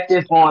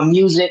perspective on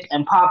music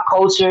and pop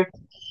culture.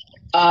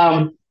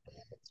 Um,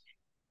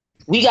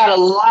 we got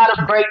a lot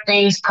of great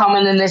things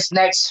coming in this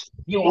next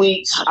few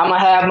weeks. I'm gonna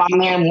have my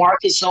man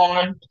Marcus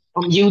on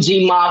from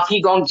UGMAF.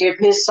 He gonna give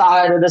his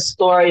side of the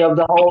story of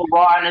the whole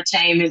raw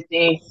entertainment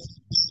thing.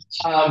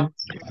 Um,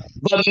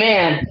 but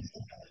man,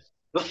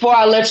 before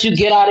I let you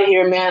get out of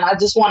here, man, I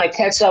just want to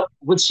catch up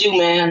with you,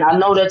 man. I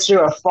know that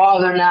you're a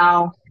father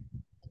now.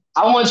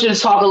 I want you to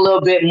talk a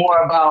little bit more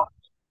about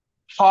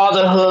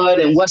fatherhood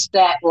and what's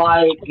that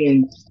like,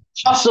 and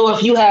also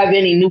if you have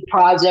any new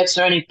projects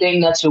or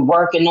anything that you're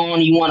working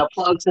on, you want to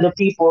plug to the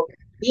people.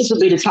 This will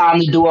be the time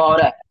to do all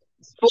that.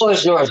 The floor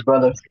is yours,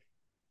 brother.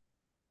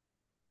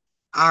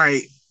 All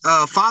right.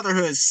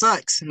 Fatherhood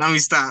sucks. Let me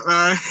stop.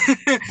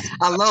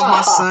 I love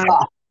my son.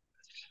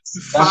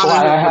 That's why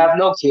Fatherhood I have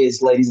no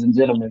kids, ladies and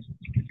gentlemen.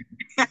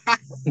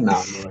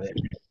 No, go ahead.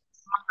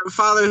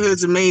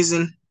 fatherhood's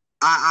amazing.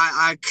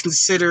 I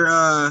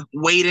consider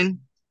waiting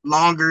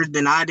longer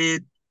than I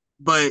did,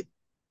 but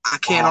I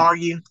can't Uh,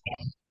 argue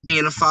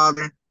being a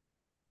father.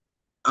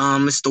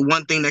 It's the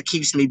one thing that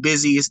keeps me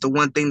busy. It's the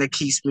one thing that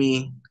keeps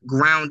me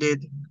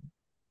grounded.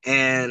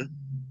 And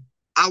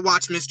I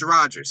watch Mr.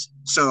 Rogers.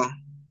 So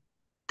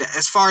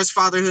as far as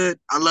fatherhood,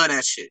 I love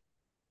that shit.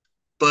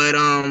 But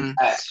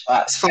facts,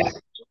 facts.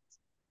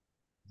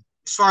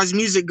 as far as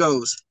music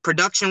goes,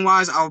 production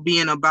wise, I'll be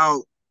in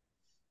about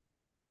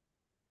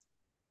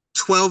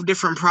 12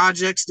 different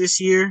projects this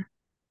year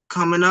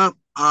coming up.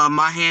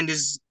 My hand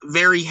is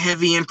very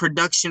heavy in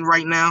production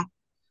right now.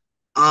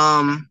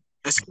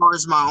 As far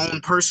as my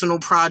own personal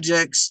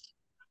projects,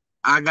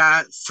 I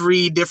got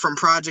 3 different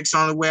projects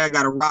on the way. I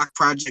got a rock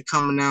project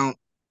coming out.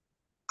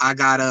 I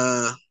got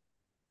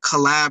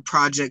collab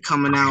project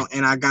coming out,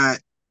 and I got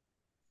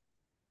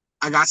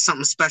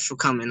something special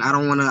coming. I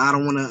don't wanna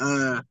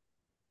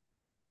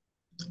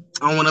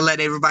let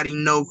everybody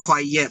know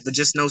quite yet, but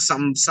just know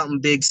something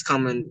big's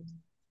coming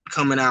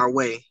our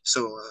way.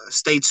 So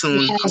stay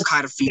tuned. I'm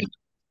KaiDaPheature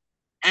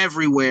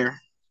everywhere.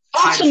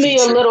 Talk to me a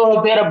KaiDaPheature.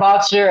 little bit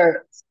about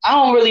your. I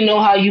don't really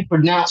know how you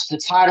pronounce the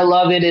title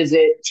of it. Is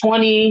it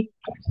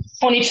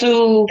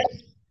 2022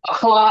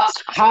 o'clock?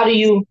 How do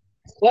you?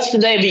 What's the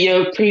name of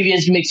your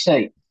previous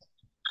mixtape?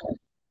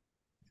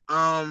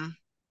 Um,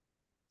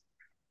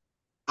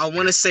 I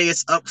want to say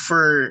it's up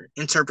for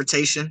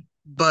interpretation,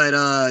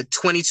 but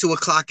 22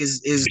 o'clock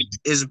is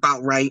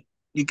about right.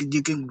 You could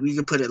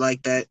put it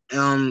like that.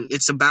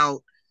 It's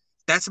about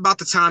that's about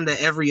the time that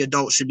every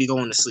adult should be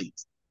going to sleep.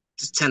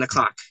 It's 10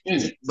 o'clock,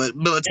 Hmm. but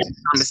military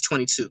time is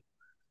 22.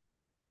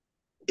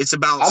 It's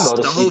about I go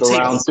to the whole sleep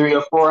table. around 3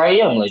 or 4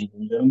 a.m., ladies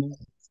and gentlemen.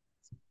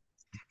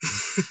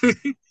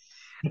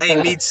 Hey,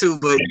 me too.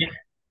 But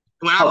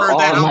when I Up heard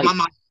that, all night. my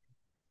mind.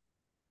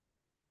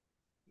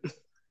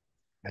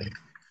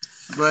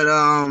 But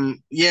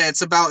yeah,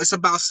 it's about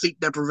sleep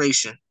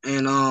deprivation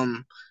and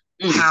Mm.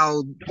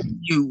 how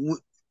you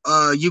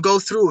you go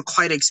through a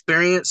quite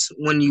experience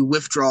when you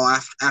withdraw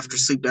after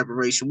sleep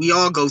deprivation. We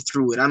all go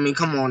through it. I mean,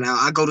 come on now.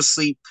 I go to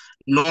sleep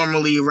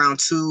normally around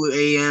 2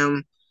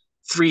 a.m.,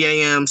 3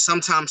 a.m.,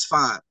 sometimes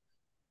 5.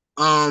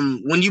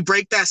 When you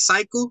break that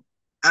cycle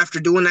after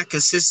doing that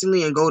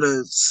consistently and go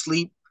to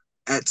sleep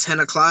at 10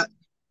 o'clock,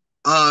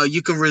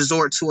 you can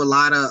resort to a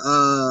lot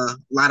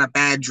of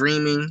bad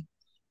dreaming.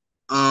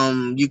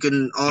 You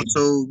can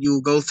also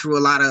you'll go through a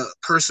lot of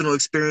personal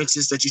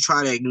experiences that you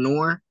try to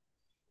ignore,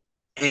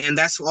 and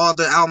that's all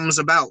the album's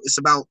about. It's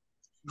about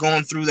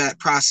going through that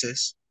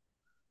process.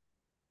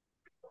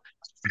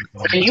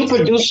 And you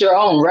produce your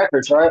own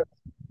records, right?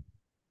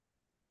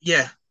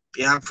 Yeah,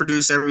 yeah. I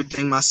produce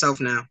everything myself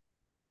now.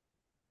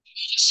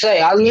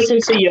 Say, I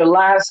listened to your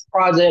last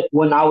project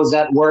when I was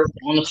at work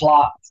on the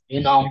clock,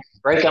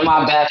 breaking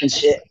my back and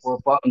shit for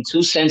fucking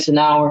 2 cents an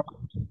hour.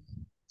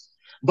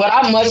 But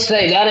I must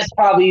say that is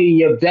probably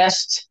your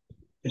best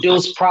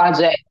produced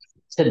project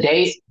to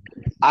date.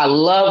 I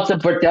love the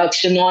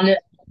production on it.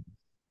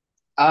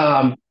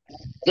 Um,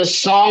 the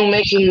song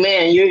making,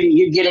 man,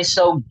 you're getting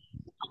so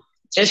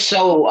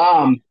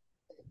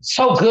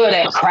good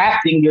at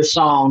crafting your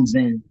songs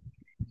and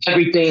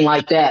everything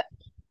like that.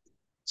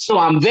 So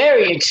I'm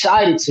very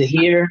excited to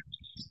hear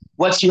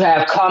what you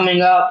have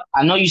coming up.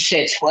 I know you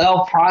said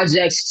 12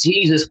 projects.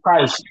 Jesus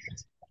Christ,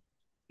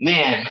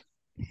 man,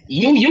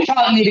 you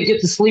probably need to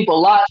get to sleep a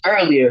lot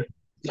earlier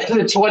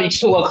than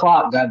 22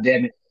 o'clock. God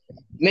damn it,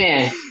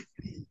 man,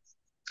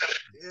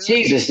 Yeah.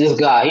 Jesus, this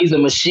guy, he's a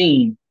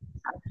machine.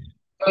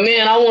 But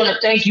man, I want to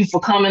thank you for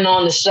coming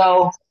on the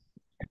show.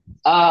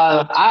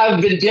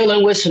 I've been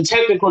dealing with some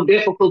technical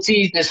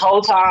difficulties this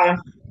whole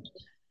time,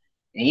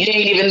 and you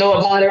didn't even know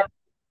about it.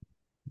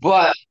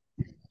 But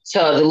to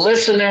the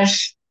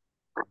listeners,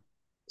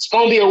 it's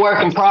gonna be a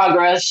work in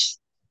progress.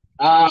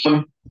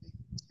 Um,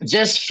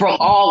 just from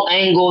all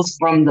angles,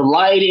 from the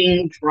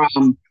lighting,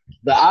 from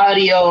the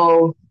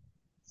audio,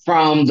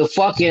 from the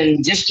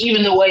fucking, just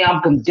even the way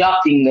I'm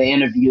conducting the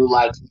interview.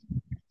 Like,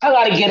 I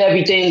got to get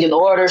everything in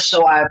order.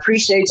 So I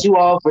appreciate you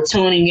all for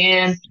tuning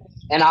in.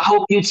 And I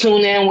hope you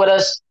tune in with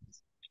us.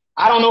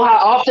 I don't know how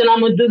often I'm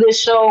going to do this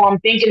show. I'm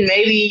thinking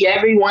maybe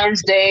every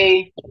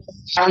Wednesday.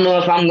 I don't know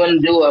if I'm going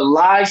to do a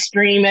live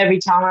stream every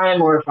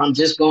time or if I'm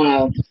just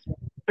going to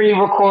pre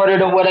record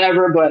it or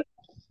whatever. But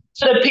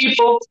to the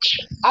people,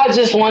 I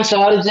just want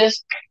y'all to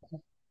just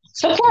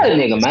support a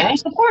nigga, man.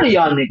 Support a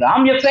y'all nigga.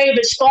 I'm your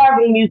favorite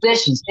starving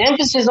musicians.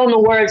 Emphasis on the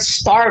word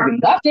starving.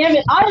 God damn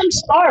it, I am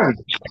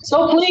starving.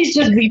 So please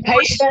just be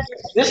patient.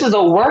 This is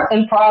a work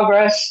in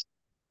progress.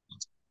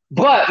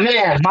 But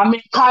man, my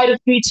man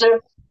KaiDaPheature,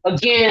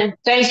 again,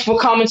 thanks for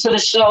coming to the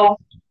show.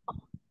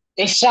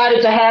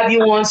 Excited to have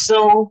you on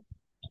soon.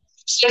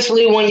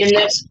 Especially when your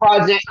next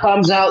project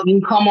comes out, you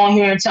can come on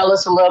here and tell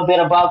us a little bit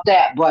about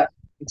that. But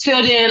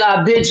until then,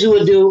 I bid you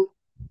adieu.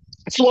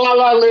 To all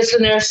our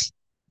listeners,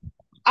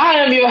 I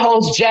am your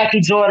host,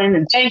 Jackie Jordan,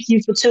 and thank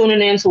you for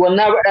tuning in to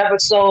another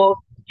episode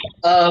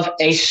of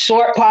A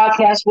Short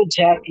Podcast with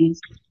Jackie.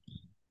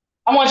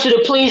 I want you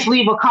to please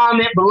leave a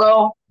comment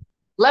below.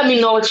 Let me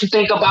know what you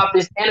think about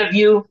this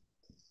interview.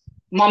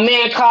 My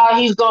man Kai,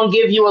 he's going to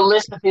give you a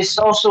list of his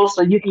socials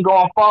so you can go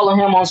and follow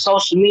him on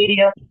social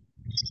media.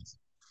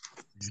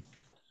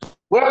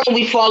 Where can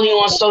we follow you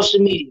on social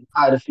media,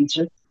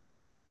 KaiDaPheature?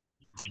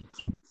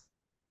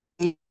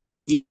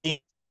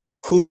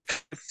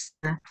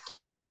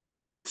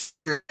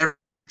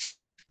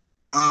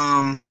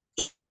 Um,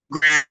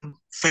 Instagram,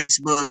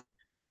 Facebook,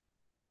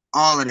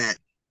 all of that.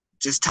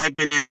 Just type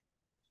it in.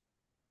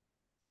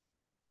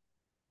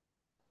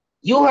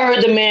 You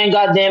heard the man,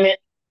 goddammit.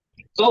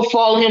 Go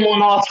follow him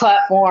on all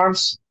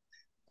platforms.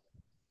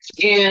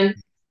 And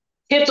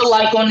hit the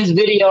like on this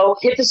video.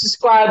 Hit the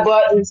subscribe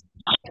button.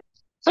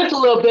 Click the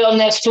little bell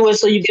next to it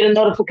so you get a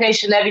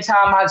notification every time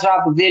I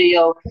drop a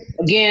video.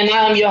 Again,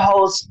 I'm your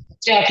host,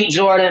 Jackie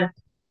Jordan.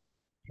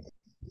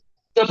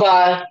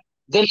 Goodbye.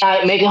 Good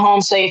night. Make it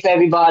home safe,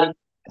 everybody.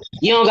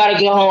 You don't gotta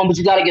get home, but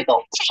you gotta get the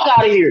fuck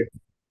out of here.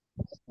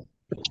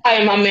 All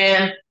right, my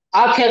man.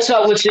 I'll catch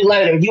up with you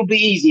later. You be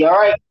easy, all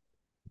right?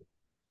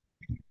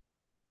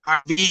 All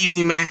right, be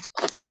easy, man.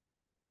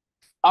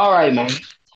 All right, man.